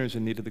of sinners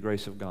in need of the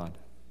grace of God,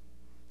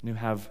 and who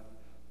have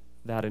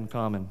that in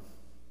common.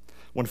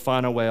 One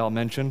final way I'll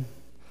mention,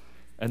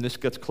 and this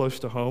gets close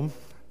to home,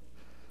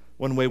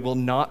 one way we'll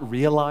not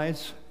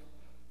realize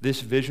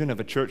this vision of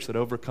a church that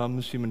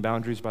overcomes human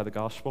boundaries by the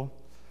gospel?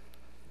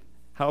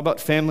 How about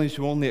families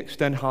who only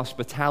extend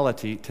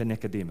hospitality to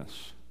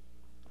Nicodemus?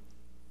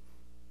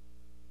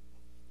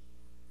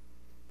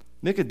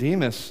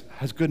 Nicodemus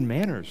has good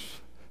manners.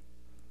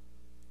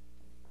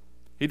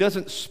 He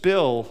doesn't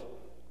spill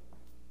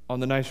on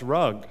the nice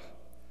rug.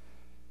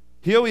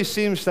 He always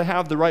seems to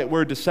have the right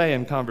word to say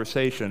in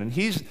conversation, and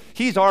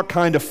he's our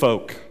kind of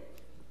folk.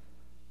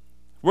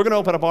 We're going to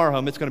open up our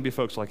home, it's going to be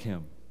folks like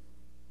him.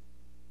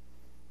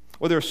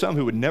 Or there are some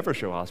who would never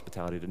show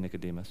hospitality to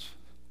Nicodemus.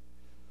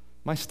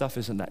 My stuff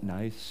isn't that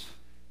nice.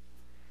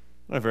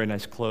 I don't have very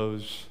nice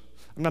clothes.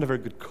 I'm not a very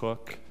good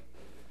cook.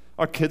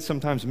 Our kids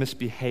sometimes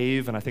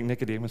misbehave, and I think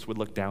Nicodemus would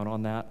look down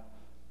on that.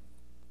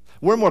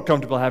 We're more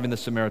comfortable having the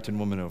Samaritan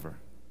woman over.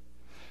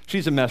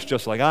 She's a mess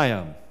just like I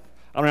am.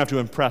 I don't have to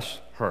impress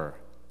her.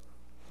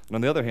 And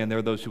on the other hand, there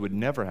are those who would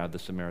never have the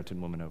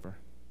Samaritan woman over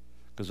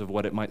because of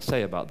what it might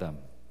say about them.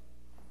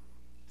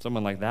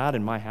 Someone like that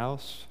in my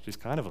house, she's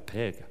kind of a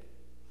pig.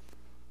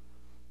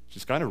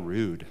 She's kind of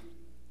rude.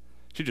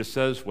 She just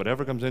says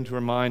whatever comes into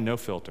her mind, no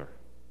filter.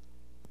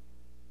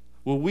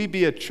 Will we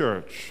be a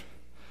church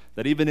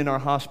that even in our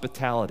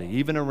hospitality,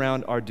 even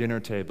around our dinner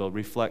table,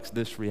 reflects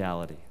this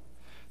reality,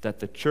 that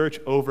the church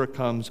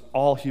overcomes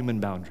all human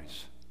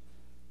boundaries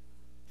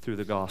through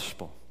the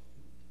gospel?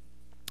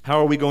 How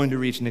are we going to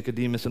reach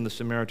Nicodemus and the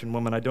Samaritan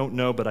woman? I don't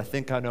know, but I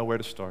think I know where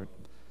to start.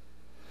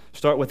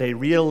 Start with a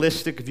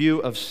realistic view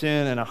of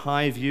sin and a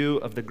high view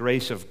of the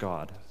grace of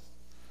God.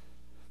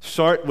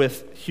 Start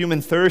with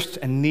human thirst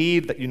and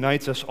need that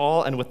unites us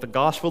all, and with the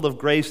gospel of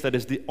grace that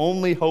is the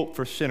only hope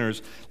for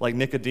sinners like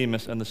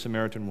Nicodemus and the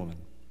Samaritan woman.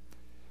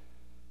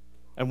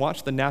 And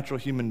watch the natural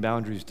human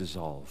boundaries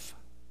dissolve.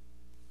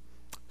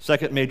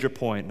 Second major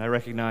point, and I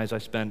recognize I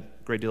spent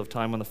a great deal of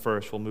time on the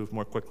first. We'll move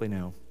more quickly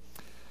now.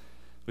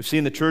 We've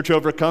seen the church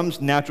overcomes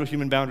natural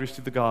human boundaries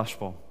through the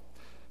gospel.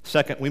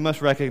 Second, we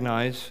must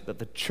recognize that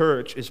the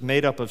church is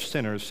made up of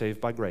sinners saved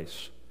by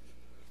grace.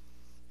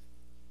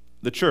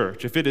 The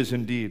church, if it is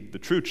indeed the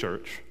true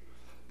church,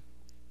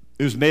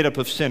 is made up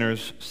of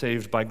sinners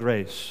saved by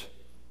grace.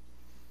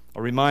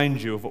 I'll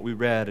remind you of what we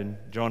read in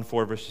John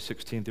 4, verses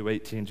 16 through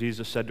 18.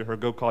 Jesus said to her,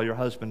 "Go call your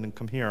husband and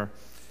come here."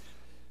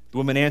 The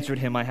woman answered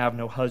him, "I have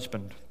no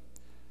husband."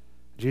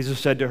 Jesus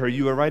said to her,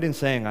 "You are right in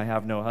saying, 'I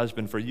have no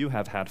husband,' for you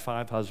have had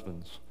 5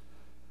 husbands.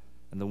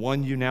 And the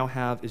one you now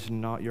have is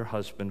not your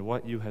husband.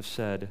 What you have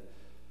said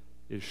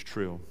is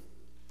true."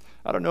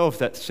 I don't know if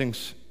that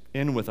sinks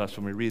in with us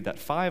when we read that.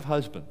 5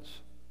 husbands.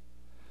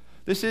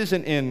 This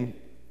isn't in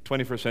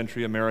 21st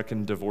century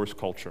American divorce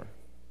culture,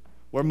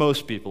 where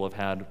most people have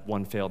had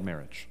one failed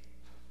marriage.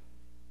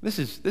 This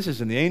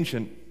is in the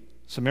ancient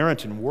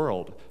Samaritan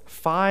world.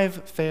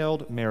 5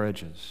 failed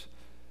marriages,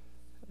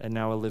 and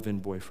now a live-in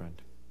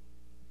boyfriend.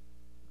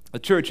 The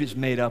church is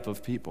made up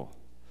of people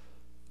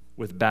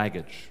with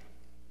baggage,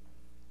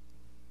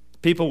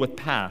 people with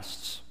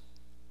pasts,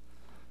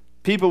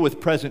 people with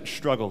present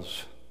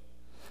struggles,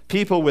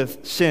 people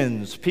with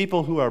sins,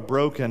 people who are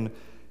broken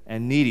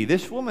and needy.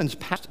 This woman's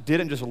past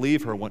didn't just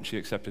leave her once she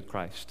accepted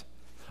Christ.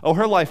 Oh,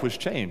 her life was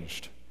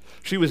changed.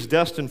 She was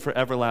destined for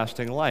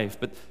everlasting life.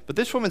 But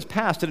this woman's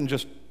past didn't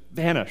just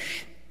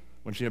vanish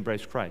when she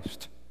embraced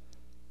Christ.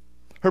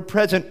 Her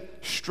present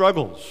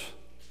struggles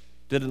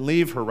didn't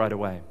leave her right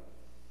away.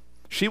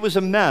 She was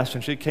a mess,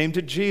 and she came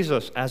to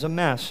Jesus as a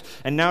mess.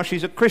 And now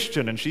she's a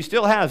Christian, and she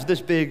still has this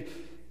big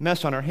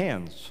mess on her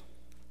hands.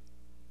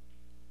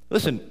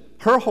 Listen,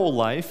 her whole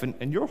life,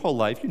 and your whole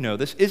life, you know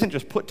this, isn't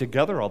just put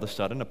together all of a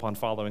sudden upon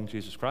following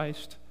Jesus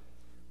Christ.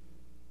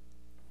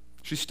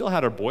 She still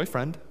had her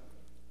boyfriend.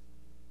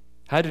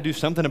 Had to do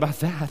something about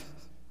that.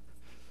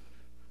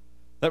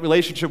 That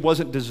relationship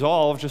wasn't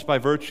dissolved just by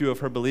virtue of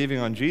her believing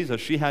on Jesus.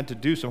 She had to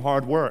do some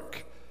hard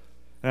work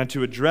and had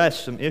to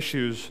address some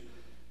issues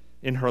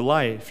in her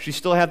life. She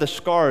still had the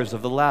scars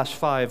of the last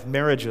 5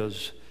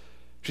 marriages.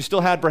 She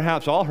still had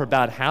perhaps all her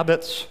bad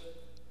habits.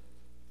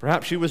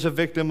 Perhaps she was a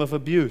victim of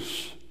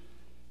abuse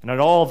and had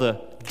all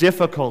the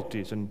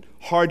difficulties and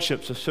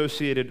hardships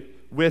associated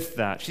with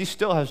that. She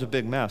still has a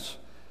big mess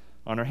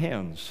on her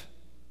hands.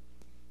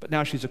 But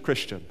now she's a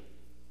Christian.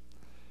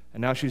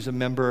 And now she's a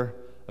member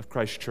of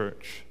Christ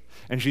Church.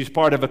 And she's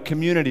part of a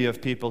community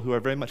of people who are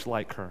very much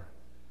like her,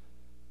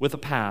 with a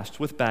past,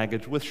 with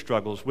baggage, with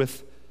struggles,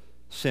 with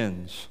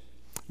sins.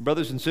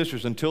 Brothers and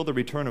sisters, until the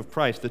return of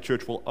Christ, the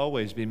church will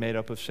always be made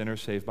up of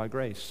sinners saved by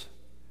grace.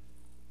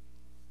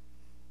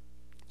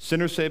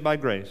 Sinners saved by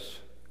grace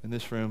in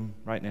this room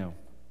right now.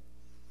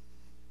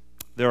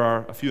 There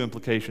are a few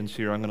implications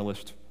here. I'm going to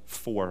list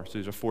 4. So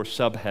these are 4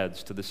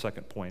 subheads to the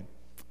second point.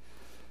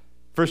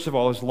 First of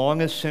all, as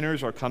long as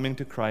sinners are coming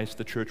to Christ,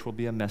 the church will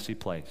be a messy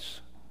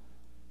place.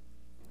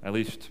 At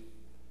least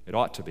it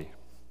ought to be.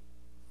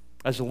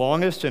 As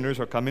long as sinners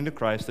are coming to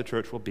Christ, the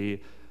church will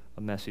be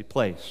a messy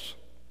place.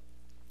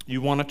 You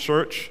want a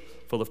church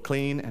full of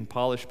clean and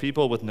polished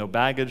people with no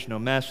baggage, no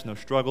mess, no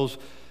struggles.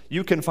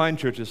 You can find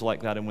churches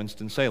like that in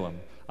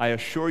Winston-Salem. I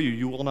assure you,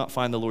 you will not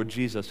find the Lord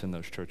Jesus in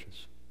those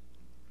churches.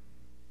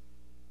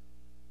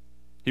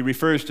 He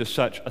refers to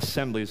such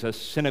assemblies as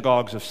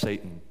synagogues of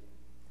Satan,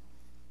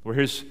 where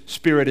his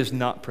Spirit is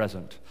not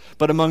present.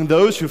 But among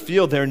those who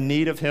feel their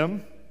need of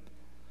him,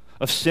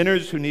 of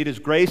sinners who need his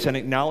grace and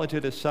acknowledge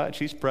it as such,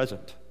 he's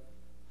present.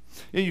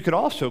 You could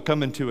also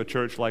come into a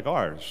church like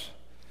ours,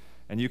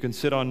 and you can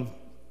sit on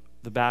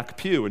the back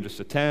pew and just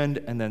attend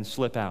and then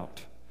slip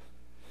out.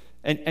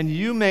 And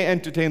you may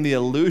entertain the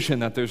illusion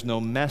that there's no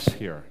mess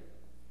here,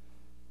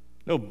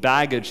 no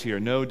baggage here,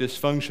 no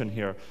dysfunction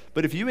here.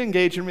 But if you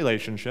engage in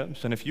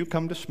relationships, and if you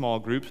come to small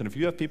groups, and if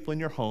you have people in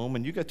your home,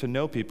 and you get to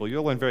know people,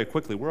 you'll learn very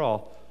quickly we're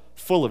all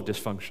full of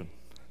dysfunction.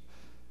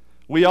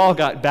 We all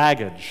got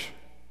baggage.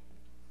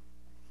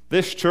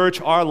 This church,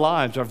 our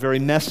lives are very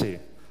messy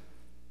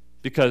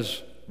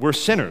because we're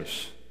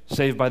sinners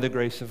saved by the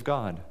grace of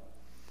God.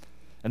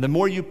 And the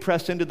more you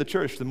press into the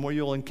church, the more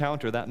you'll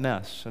encounter that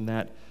mess and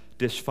that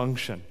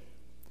dysfunction.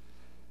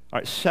 All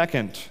right,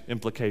 second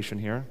implication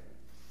here.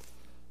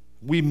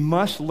 We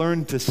must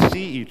learn to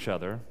see each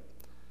other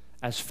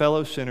as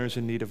fellow sinners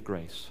in need of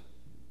grace.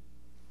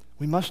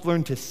 We must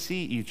learn to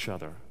see each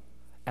other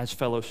as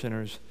fellow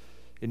sinners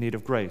in need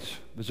of grace.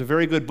 There's a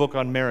very good book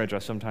on marriage I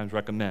sometimes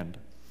recommend.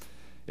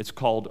 It's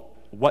called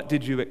What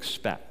Did You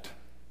Expect?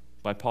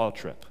 By Paul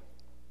Tripp.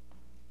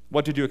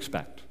 What did you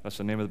expect? That's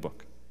the name of the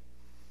book.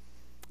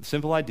 The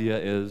simple idea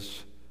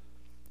is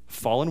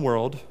fallen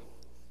world,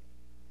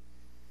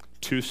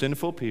 two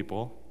sinful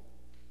people.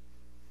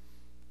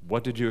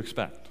 What did you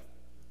expect?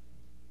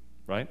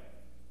 Right?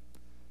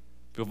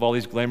 People have all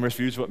these glamorous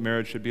views of what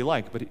marriage should be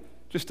like, but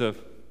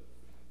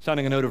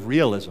sounding a note of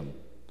realism.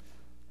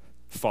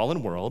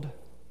 Fallen world,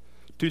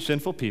 two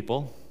sinful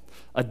people,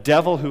 a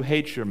devil who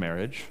hates your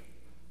marriage.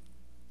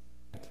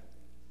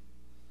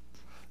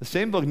 The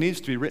same book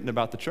needs to be written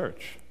about the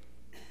church.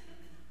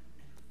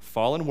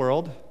 Fallen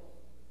world,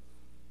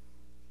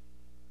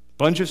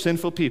 bunch of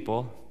sinful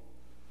people,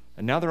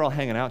 and now they're all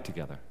hanging out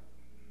together.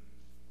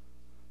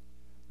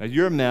 Now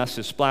your mess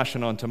is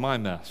splashing onto my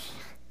mess.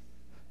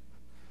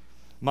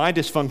 My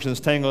dysfunction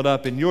is tangled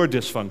up in your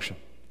dysfunction.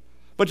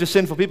 Bunch of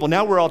sinful people.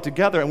 Now we're all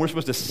together and we're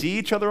supposed to see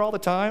each other all the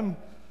time,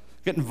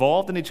 get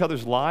involved in each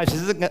other's lives.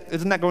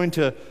 Isn't that going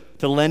to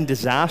lend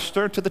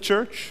disaster to the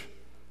church?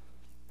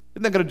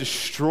 Isn't that going to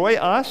destroy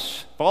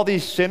us if all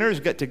these sinners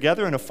get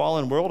together in a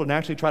fallen world and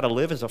actually try to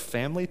live as a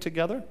family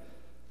together?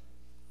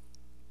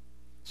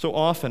 So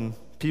often,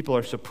 people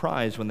are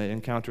surprised when they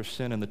encounter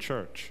sin in the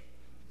church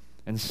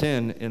and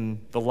sin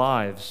in the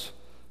lives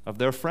of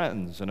their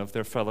friends and of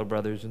their fellow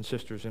brothers and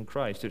sisters in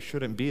Christ. It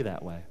shouldn't be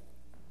that way.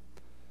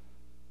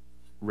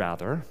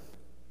 Rather,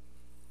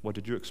 what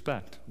did you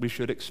expect? We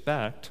should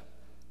expect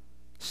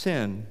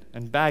sin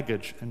and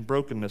baggage and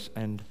brokenness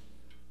and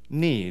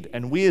need.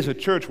 And we as a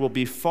church will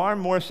be far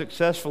more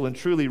successful in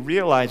truly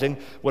realizing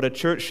what a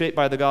church shaped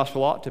by the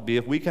gospel ought to be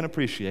if we can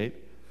appreciate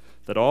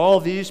that all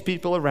these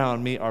people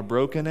around me are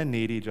broken and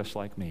needy just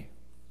like me.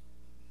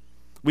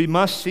 We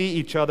must see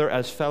each other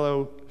as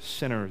fellow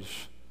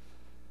sinners.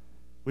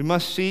 We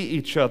must see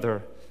each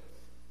other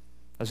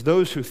as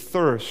those who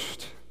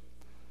thirst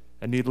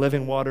and need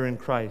living water in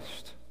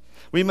Christ.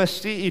 We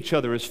must see each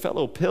other as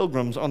fellow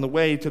pilgrims on the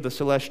way to the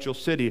celestial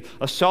city,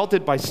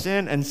 assaulted by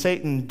sin and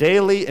Satan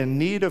daily, in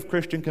need of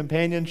Christian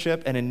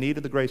companionship and in need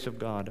of the grace of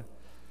God.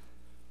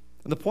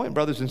 And the point,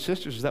 brothers and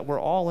sisters, is that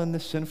we're all in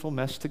this sinful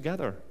mess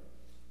together.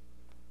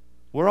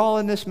 We're all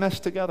in this mess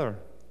together.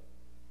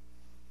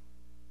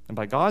 And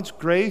by God's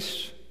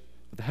grace,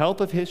 with the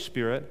help of His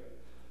Spirit,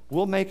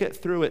 we'll make it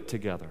through it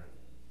together.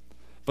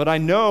 But I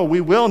know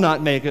we will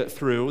not make it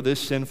through this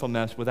sinful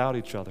mess without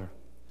each other.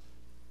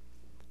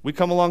 We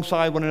come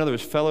alongside one another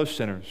as fellow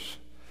sinners,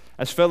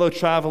 as fellow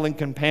traveling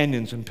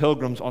companions and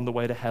pilgrims on the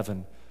way to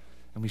heaven.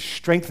 And we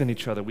strengthen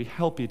each other, we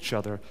help each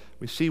other,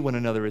 we see one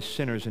another as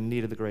sinners in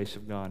need of the grace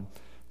of God.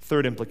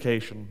 Third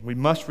implication, we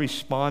must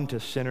respond to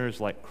sinners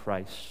like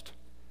Christ.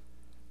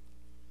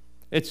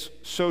 It's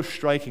so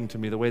striking to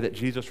me the way that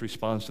Jesus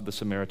responds to the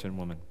Samaritan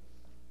woman.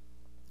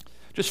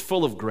 Just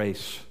full of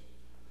grace,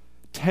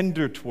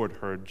 tender toward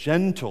her,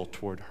 gentle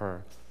toward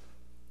her.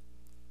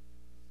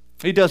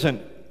 He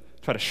doesn't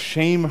try to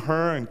shame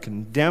her and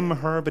condemn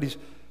her, but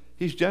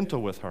he's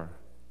gentle with her.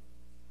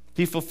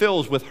 He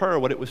fulfills with her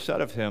what it was said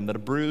of him, that a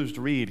bruised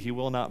reed he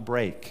will not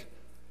break,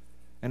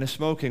 and a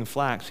smoking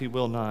flax he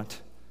will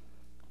not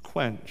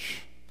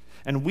quench.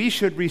 And we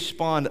should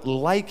respond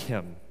like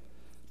him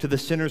to the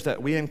sinners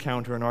that we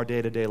encounter in our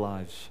day-to-day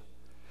lives.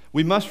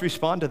 We must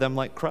respond to them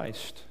like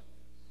Christ,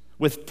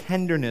 with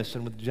tenderness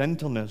and with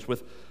gentleness,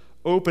 with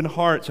open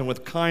hearts and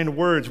with kind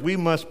words. We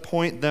must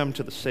point them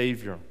to the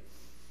Savior.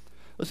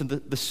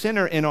 Listen, the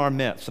sinner in our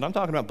midst, and I'm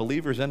talking about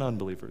believers and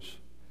unbelievers,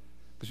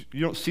 because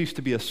you don't cease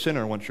to be a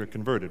sinner once you're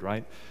converted,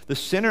 right? The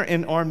sinner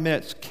in our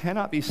midst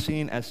cannot be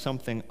seen as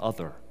something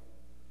other,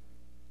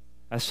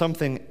 as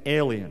something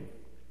alien,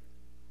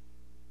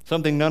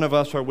 something none of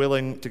us are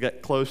willing to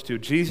get close to.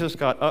 Jesus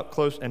got up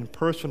close and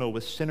personal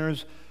with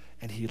sinners,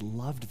 and he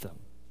loved them.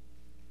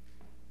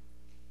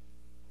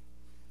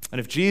 And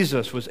if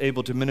Jesus was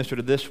able to minister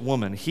to this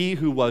woman, he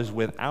who was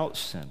without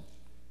sin,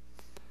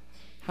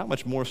 how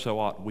much more so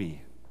ought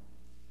we?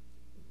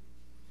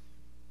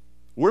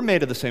 We're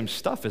made of the same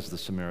stuff as the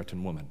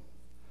Samaritan woman.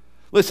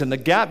 Listen, the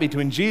gap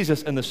between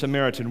Jesus and the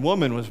Samaritan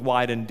woman was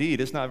wide indeed.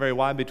 It's not very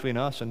wide between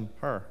us and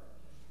her.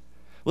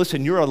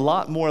 Listen, you're a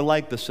lot more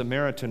like the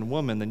Samaritan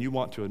woman than you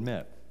want to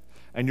admit.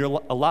 And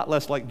you're a lot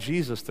less like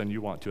Jesus than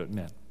you want to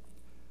admit.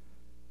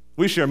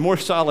 We share more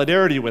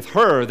solidarity with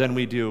her than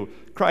we do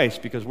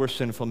Christ because we're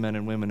sinful men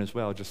and women as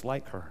well, just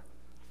like her,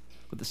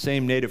 with the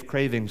same native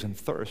cravings and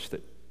thirst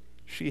that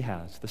she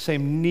has, the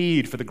same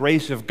need for the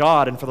grace of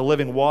God and for the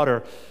living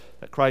water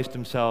that Christ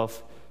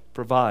himself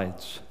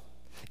provides.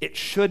 It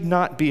should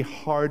not be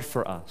hard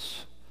for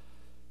us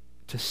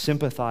to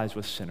sympathize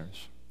with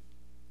sinners.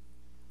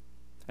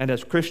 And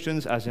as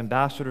Christians, as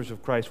ambassadors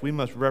of Christ, we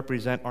must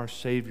represent our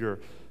Savior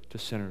to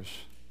sinners.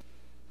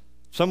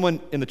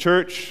 Someone in the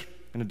church,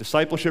 in a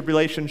discipleship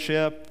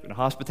relationship, in a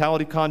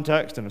hospitality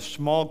context, in a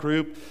small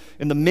group,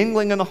 in the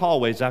mingling in the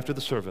hallways after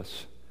the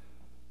service,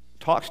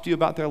 talks to you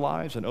about their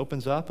lives and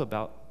opens up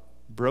about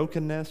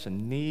brokenness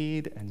and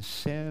need and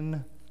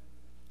sin.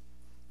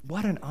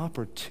 What an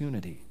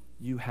opportunity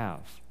you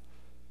have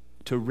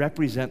to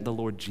represent the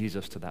Lord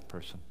Jesus to that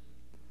person,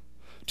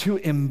 to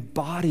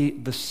embody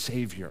the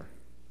Savior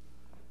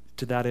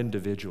to that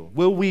individual.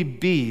 Will we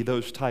be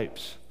those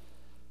types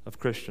of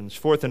Christians?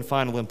 Fourth and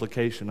final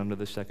implication under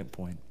the second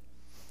point.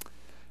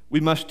 We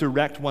must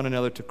direct one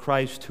another to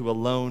Christ, who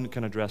alone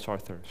can address our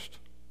thirst.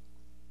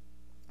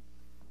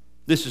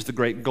 This is the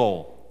great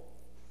goal.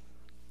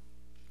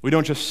 We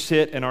don't just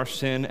sit in our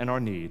sin and our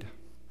need,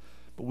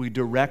 but we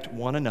direct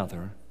one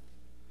another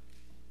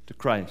to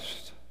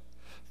Christ.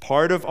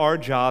 Part of our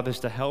job is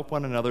to help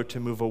one another to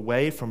move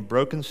away from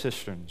broken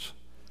cisterns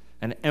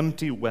and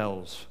empty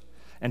wells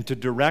and to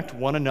direct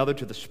one another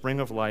to the spring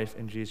of life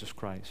in Jesus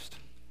Christ.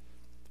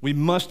 We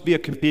must be a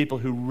people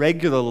who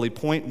regularly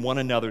point one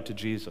another to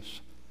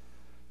Jesus.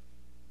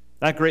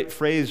 That great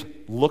phrase,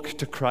 look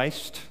to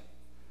Christ,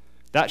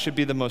 that should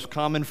be the most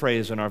common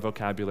phrase in our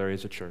vocabulary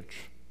as a church.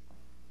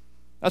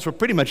 That's where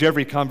pretty much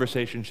every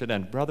conversation should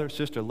end. Brother,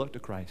 sister, look to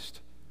Christ.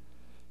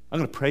 I'm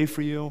going to pray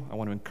for you. I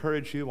want to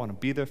encourage you. I want to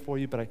be there for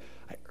you. But I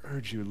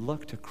urge you,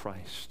 look to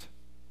Christ.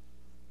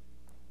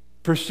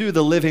 Pursue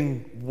the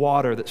living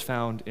water that's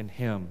found in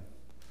him.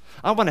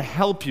 I want to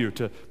help you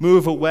to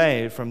move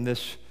away from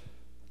this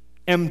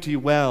empty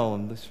well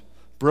and this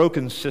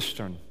broken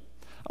cistern.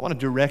 I want to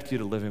direct you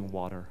to living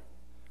water.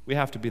 We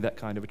have to be that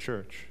kind of a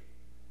church.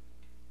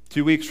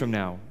 2 weeks from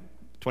now,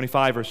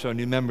 25 or so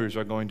new members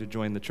are going to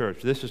join the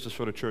church. This is the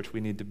sort of church we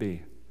need to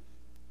be.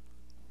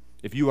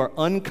 If you are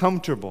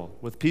uncomfortable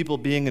with people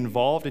being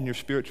involved in your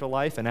spiritual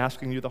life and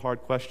asking you the hard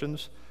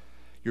questions,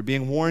 you're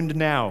being warned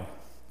now.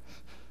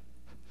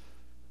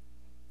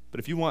 But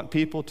if you want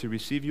people to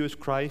receive you as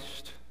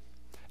Christ,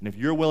 and if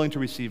you're willing to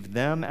receive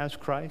them as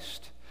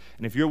Christ,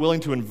 and if you're willing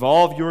to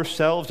involve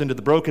yourselves into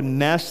the broken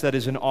mess that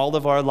is in all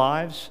of our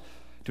lives,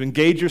 to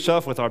engage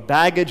yourself with our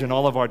baggage and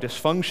all of our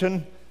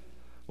dysfunction,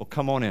 well,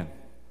 come on in.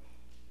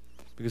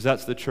 Because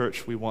that's the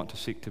church we want to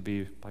seek to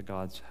be by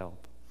God's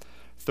help.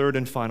 Third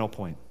and final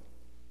point.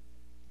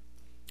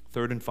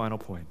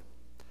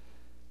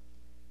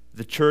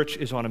 The church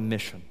is on a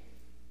mission.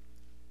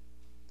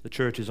 The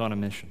church is on a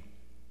mission.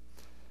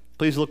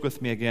 Please look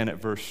with me again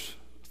at verse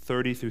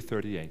 30 through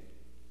 38.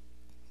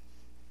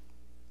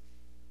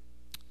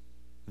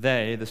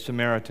 They, the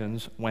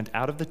Samaritans, went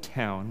out of the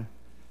town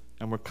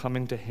and were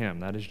coming to him,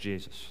 that is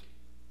Jesus.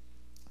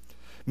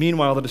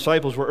 Meanwhile, the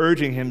disciples were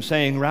urging him,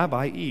 saying,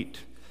 Rabbi, eat.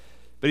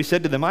 But he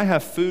said to them, I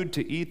have food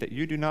to eat that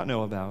you do not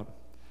know about.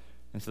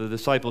 And so the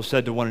disciples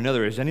said to one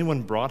another, Has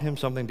anyone brought him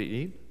something to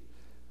eat?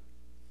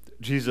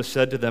 Jesus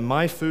said to them,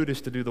 My food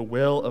is to do the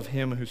will of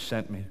him who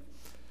sent me,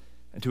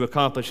 and to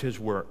accomplish his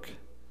work.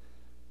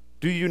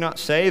 Do you not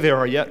say, There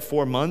are yet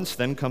 4 months,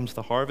 then comes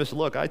the harvest?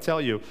 Look, I tell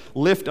you,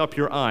 lift up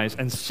your eyes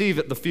and see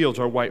that the fields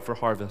are white for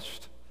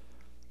harvest.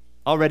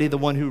 Already the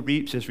one who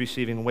reaps is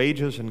receiving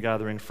wages and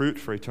gathering fruit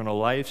for eternal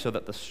life, so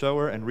that the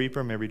sower and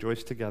reaper may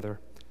rejoice together.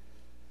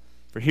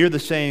 For here the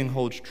saying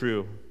holds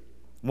true,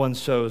 one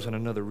sows and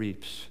another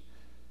reaps.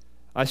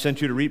 I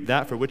sent you to reap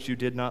that for which you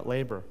did not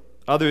labor.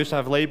 Others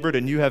have labored,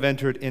 and you have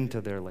entered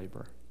into their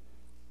labor.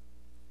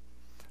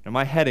 Now,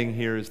 my heading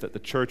here is that the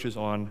church is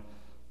on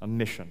a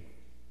mission.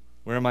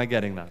 Where am I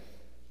getting that?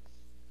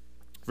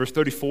 Verse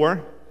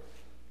 34,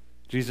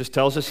 Jesus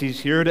tells us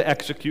he's here to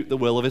execute the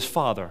will of his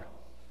Father.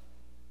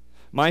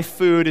 My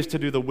food is to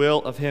do the will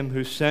of him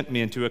who sent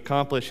me and to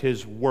accomplish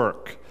his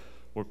work,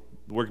 or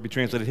the word could be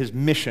translated his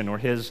mission or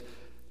his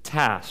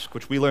task,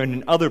 which we learn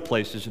in other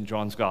places in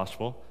John's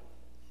Gospel,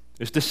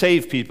 is to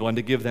save people and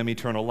to give them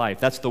eternal life.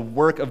 That's the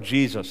work of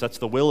Jesus. That's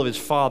the will of his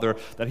Father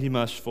that he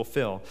must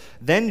fulfill.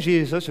 Then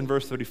Jesus, in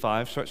verse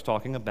 35, starts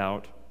talking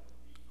about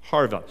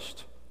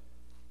harvest.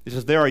 He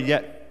says, there are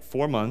yet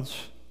 4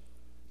 months,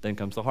 then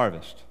comes the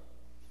harvest.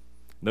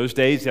 In those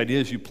days, the idea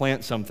is you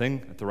plant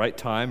something at the right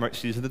time, right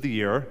season of the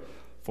year.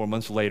 4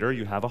 months later,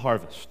 you have a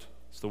harvest.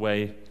 It's the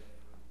way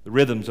the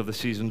rhythms of the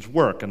seasons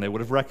work, and they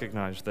would have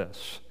recognized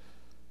this.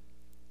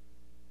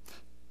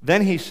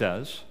 Then he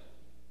says,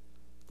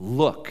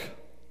 look,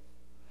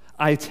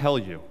 I tell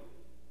you,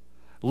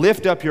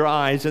 Lift up your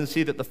eyes and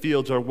see that the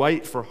fields are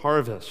white for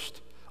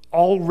harvest.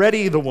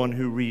 Already the one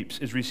who reaps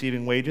is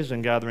receiving wages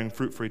and gathering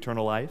fruit for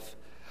eternal life,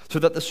 so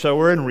that the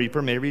sower and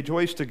reaper may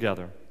rejoice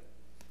together.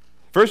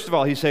 First of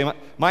all, he's saying,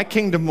 my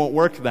kingdom won't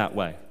work that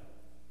way.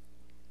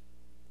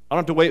 I don't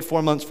have to wait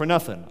 4 months for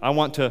nothing. I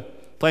want to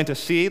plant a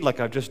seed like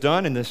I've just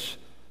done in this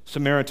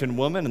Samaritan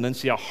woman and then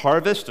see a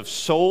harvest of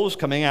souls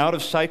coming out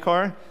of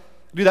Sychar.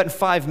 Do that in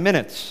 5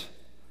 minutes.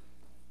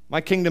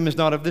 My kingdom is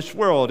not of this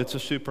world. It's a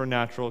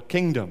supernatural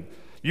kingdom.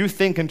 You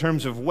think in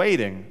terms of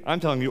waiting. I'm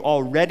telling you,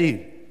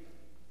 already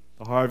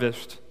the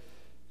harvest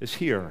is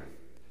here.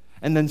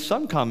 And then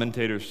some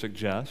commentators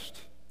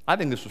suggest, I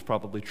think this was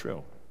probably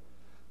true.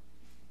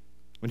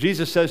 When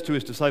Jesus says to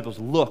his disciples,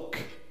 look,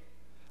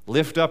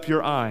 lift up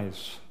your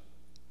eyes,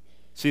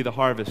 see the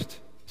harvest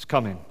is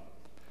coming.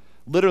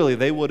 Literally,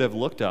 they would have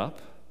looked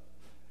up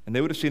and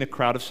they would have seen a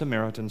crowd of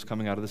Samaritans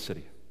coming out of the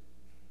city.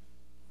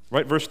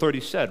 Right? Verse 30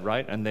 said,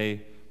 right? And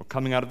they were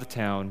coming out of the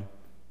town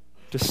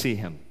to see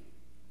him.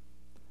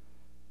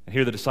 And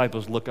here the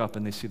disciples look up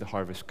and they see the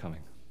harvest coming.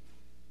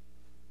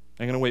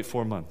 They're going to wait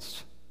 4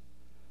 months.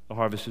 The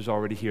harvest is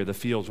already here. The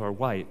fields are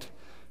white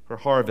for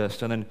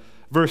harvest. And then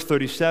verse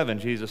 37,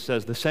 Jesus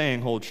says, the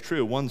saying holds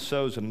true, one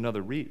sows and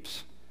another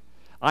reaps.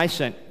 I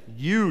sent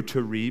you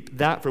to reap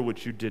that for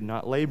which you did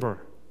not labor.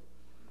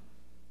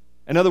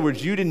 In other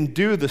words, you didn't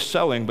do the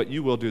sowing, but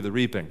you will do the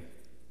reaping.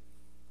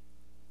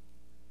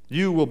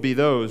 You will be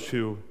those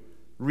who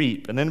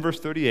reap. And then verse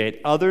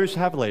 38, others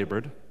have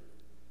labored,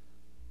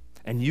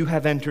 and you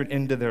have entered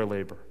into their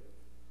labor.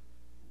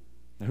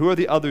 Now, who are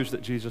the others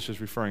that Jesus is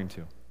referring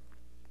to?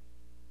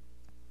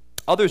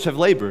 Others have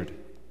labored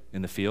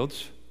in the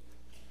fields.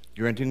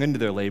 You're entering into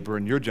their labor,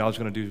 and your job is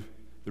going to do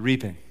the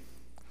reaping.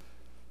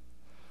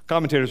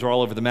 Commentators are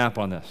all over the map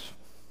on this.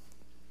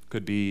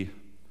 Could be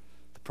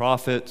the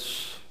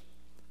prophets,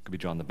 could be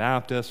John the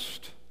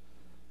Baptist.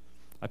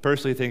 I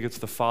personally think it's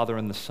the Father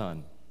and the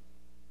Son.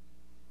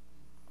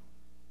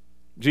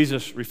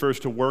 Jesus refers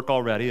to work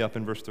already up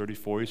in verse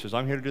 34. He says,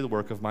 I'm here to do the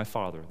work of my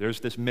Father.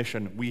 There's this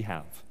mission we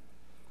have.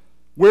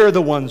 We're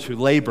the ones who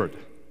labored,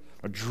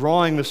 are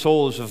drawing the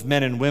souls of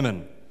men and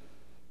women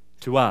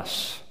to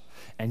us.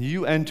 And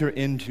you enter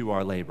into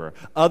our labor.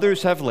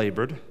 Others have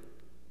labored.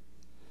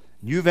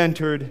 You've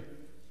entered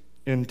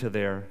into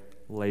their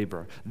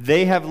labor.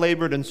 They have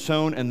labored and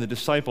sown, and the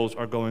disciples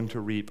are going to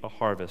reap a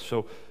harvest.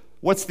 So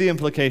what's the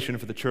implication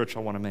for the church I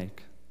want to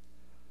make?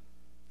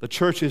 The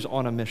church is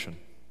on a mission.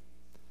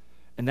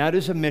 And that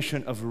is a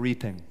mission of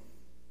reaping.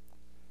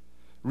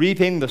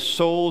 Reaping the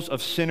souls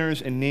of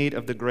sinners in need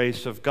of the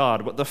grace of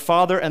God. What the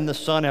Father and the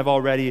Son have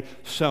already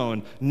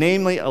sown,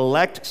 namely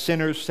elect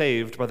sinners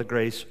saved by the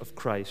grace of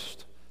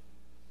Christ.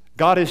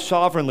 God is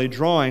sovereignly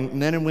drawing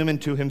men and women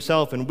to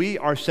himself, and we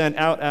are sent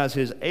out as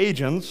his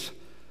agents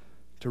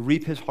to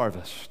reap his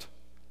harvest.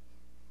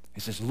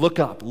 He says, look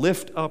up,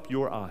 lift up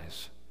your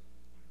eyes.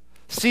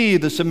 See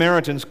the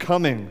Samaritans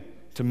coming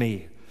to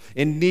me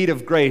in need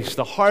of grace.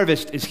 The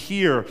harvest is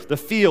here. The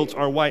fields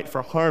are white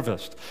for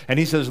harvest. And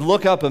he says,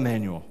 look up,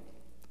 Emmanuel.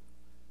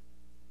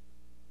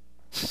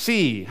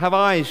 See, have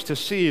eyes to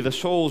see the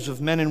souls of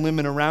men and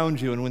women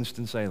around you in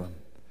Winston-Salem.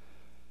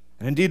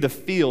 And indeed, the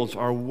fields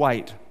are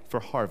white for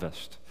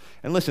harvest.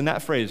 And listen,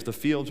 that phrase, the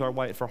fields are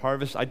white for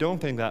harvest, I don't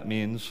think that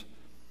means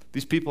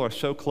these people are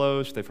so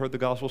close, they've heard the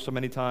gospel so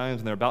many times,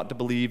 and they're about to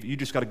believe, you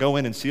just got to go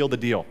in and seal the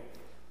deal,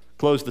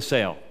 close the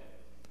sale.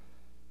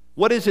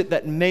 What is it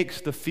that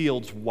makes the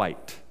fields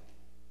white?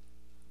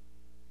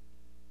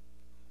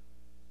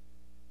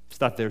 It's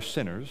that they're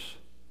sinners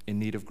in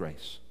need of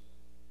grace.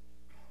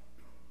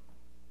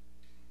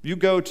 You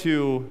go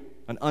to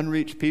an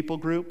unreached people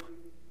group,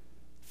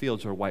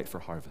 fields are white for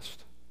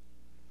harvest.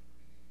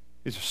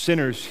 These are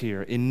sinners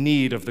here in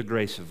need of the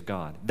grace of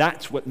God.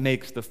 That's what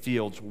makes the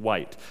fields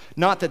white.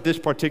 Not that this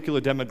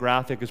particular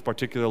demographic is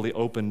particularly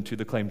open to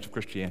the claims of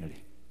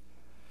Christianity.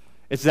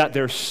 It's that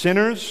they're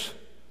sinners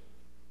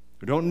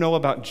who don't know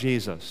about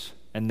Jesus,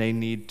 and they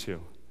need to.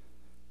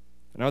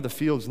 And are the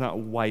fields not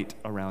white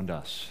around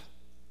us?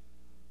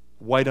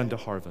 White unto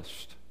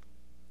harvest.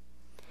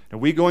 Are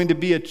we going to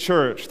be a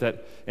church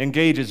that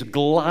engages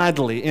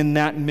gladly in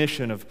that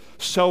mission of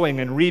sowing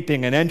and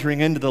reaping and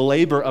entering into the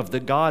labor of the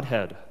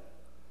Godhead?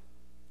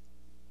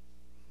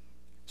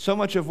 So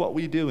much of what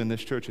we do in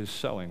this church is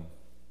sowing.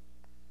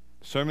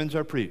 Sermons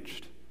are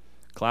preached,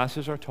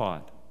 classes are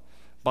taught,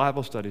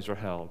 Bible studies are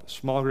held,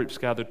 small groups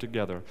gather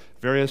together,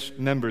 various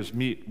members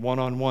meet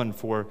one-on-one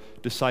for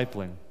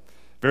discipling,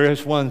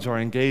 various ones are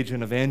engaged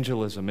in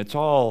evangelism. It's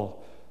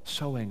all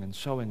sowing and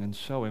sowing and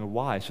sowing.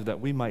 Why? So that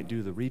we might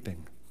do the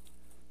reaping.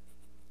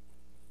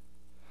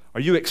 Are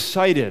you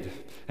excited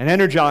and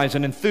energized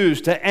and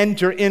enthused to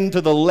enter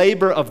into the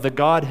labor of the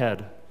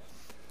Godhead?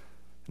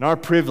 And our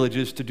privilege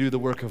is to do the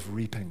work of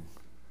reaping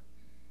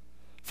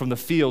from the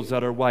fields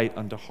that are white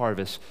unto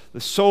harvest, the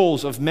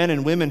souls of men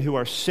and women who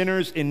are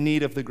sinners in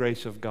need of the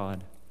grace of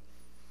God.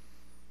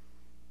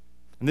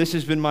 And this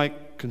has been my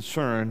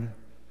concern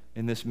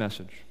in this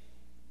message.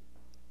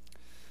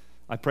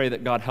 I pray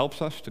that God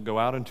helps us to go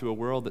out into a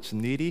world that's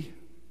needy,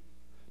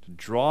 to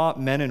draw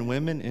men and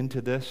women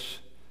into this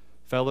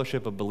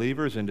fellowship of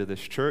believers, into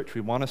this church.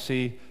 We want to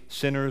see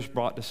sinners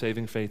brought to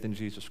saving faith in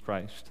Jesus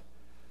Christ.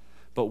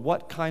 But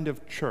what kind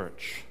of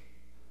church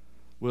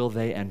will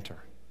they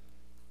enter?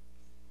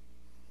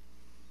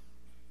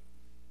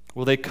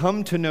 Will they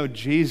come to know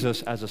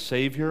Jesus as a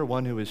Savior,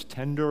 one who is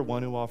tender,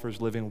 one who offers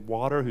living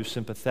water, who's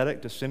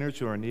sympathetic to sinners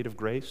who are in need of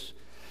grace,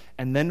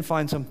 and then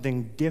find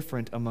something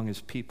different among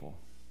his people?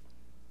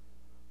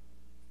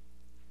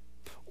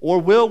 Or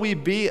will we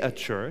be a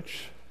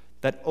church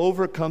that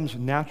overcomes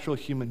natural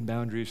human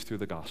boundaries through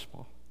the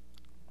gospel?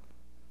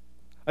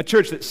 A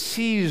church that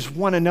sees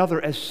one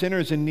another as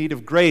sinners in need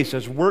of grace,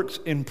 as works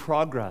in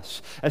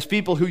progress, as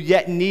people who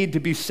yet need to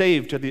be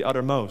saved to the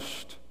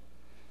uttermost?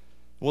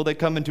 Will they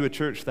come into a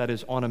church that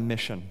is on a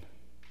mission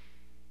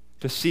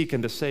to seek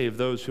and to save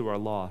those who are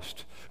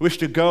lost, wish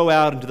to go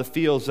out into the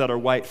fields that are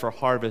white for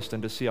harvest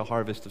and to see a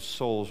harvest of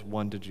souls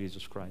won to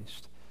Jesus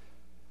Christ?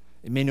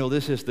 Emmanuel,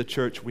 this is the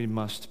church we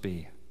must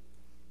be.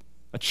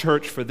 A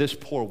church for this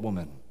poor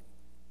woman.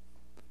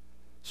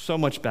 So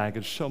much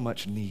baggage, so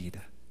much need.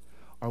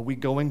 Are we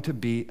going to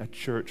be a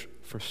church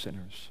for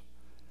sinners?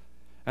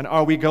 And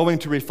are we going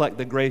to reflect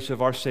the grace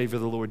of our Savior,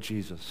 the Lord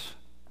Jesus,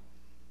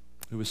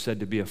 who was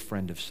said to be a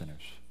friend of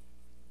sinners?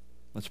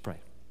 Let's pray.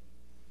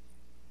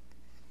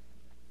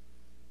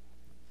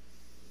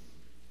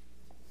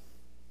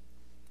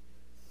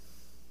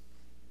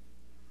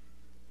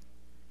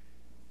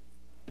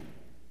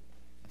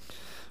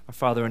 Our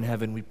Father in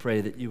heaven, we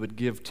pray that you would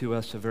give to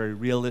us a very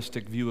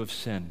realistic view of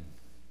sin,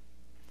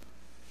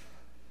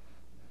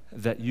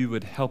 that you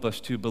would help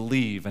us to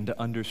believe and to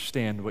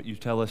understand what you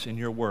tell us in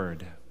your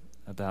word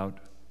about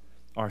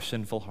our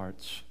sinful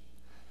hearts.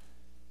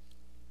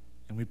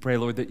 And we pray,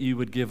 Lord, that you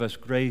would give us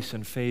grace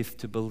and faith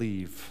to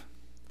believe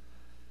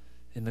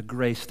in the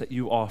grace that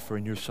you offer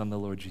in your Son, the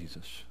Lord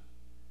Jesus.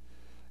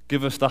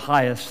 Give us the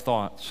highest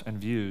thoughts and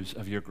views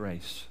of your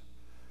grace.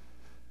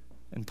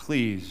 And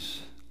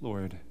please,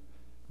 Lord,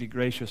 be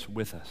gracious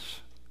with us.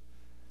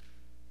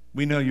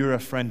 We know you're a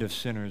friend of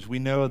sinners. We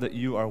know that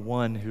you are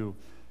one who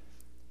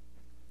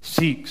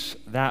seeks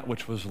that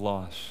which was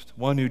lost,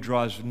 one who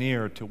draws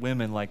near to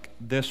women like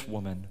this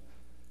woman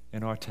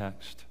in our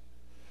text.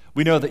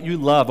 We know that you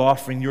love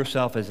offering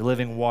yourself as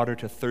living water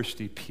to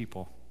thirsty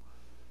people.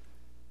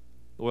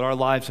 Lord, our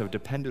lives have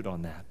depended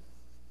on that.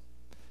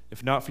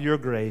 If not for your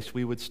grace,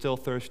 we would still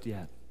thirst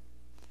yet.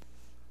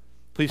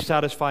 Please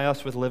satisfy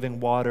us with living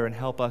water and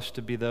help us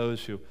to be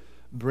those who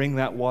bring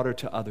that water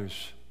to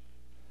others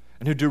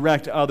and who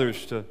direct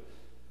others to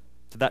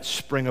that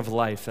spring of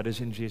life that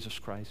is in Jesus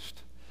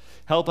Christ.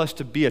 Help us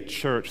to be a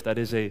church that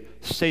is a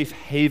safe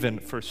haven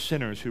for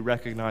sinners who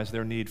recognize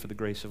their need for the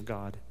grace of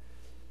God.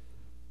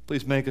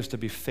 Please make us to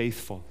be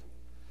faithful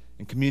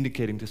in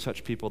communicating to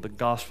such people the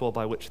gospel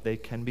by which they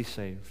can be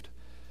saved.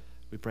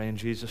 We pray in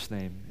Jesus'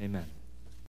 name, amen.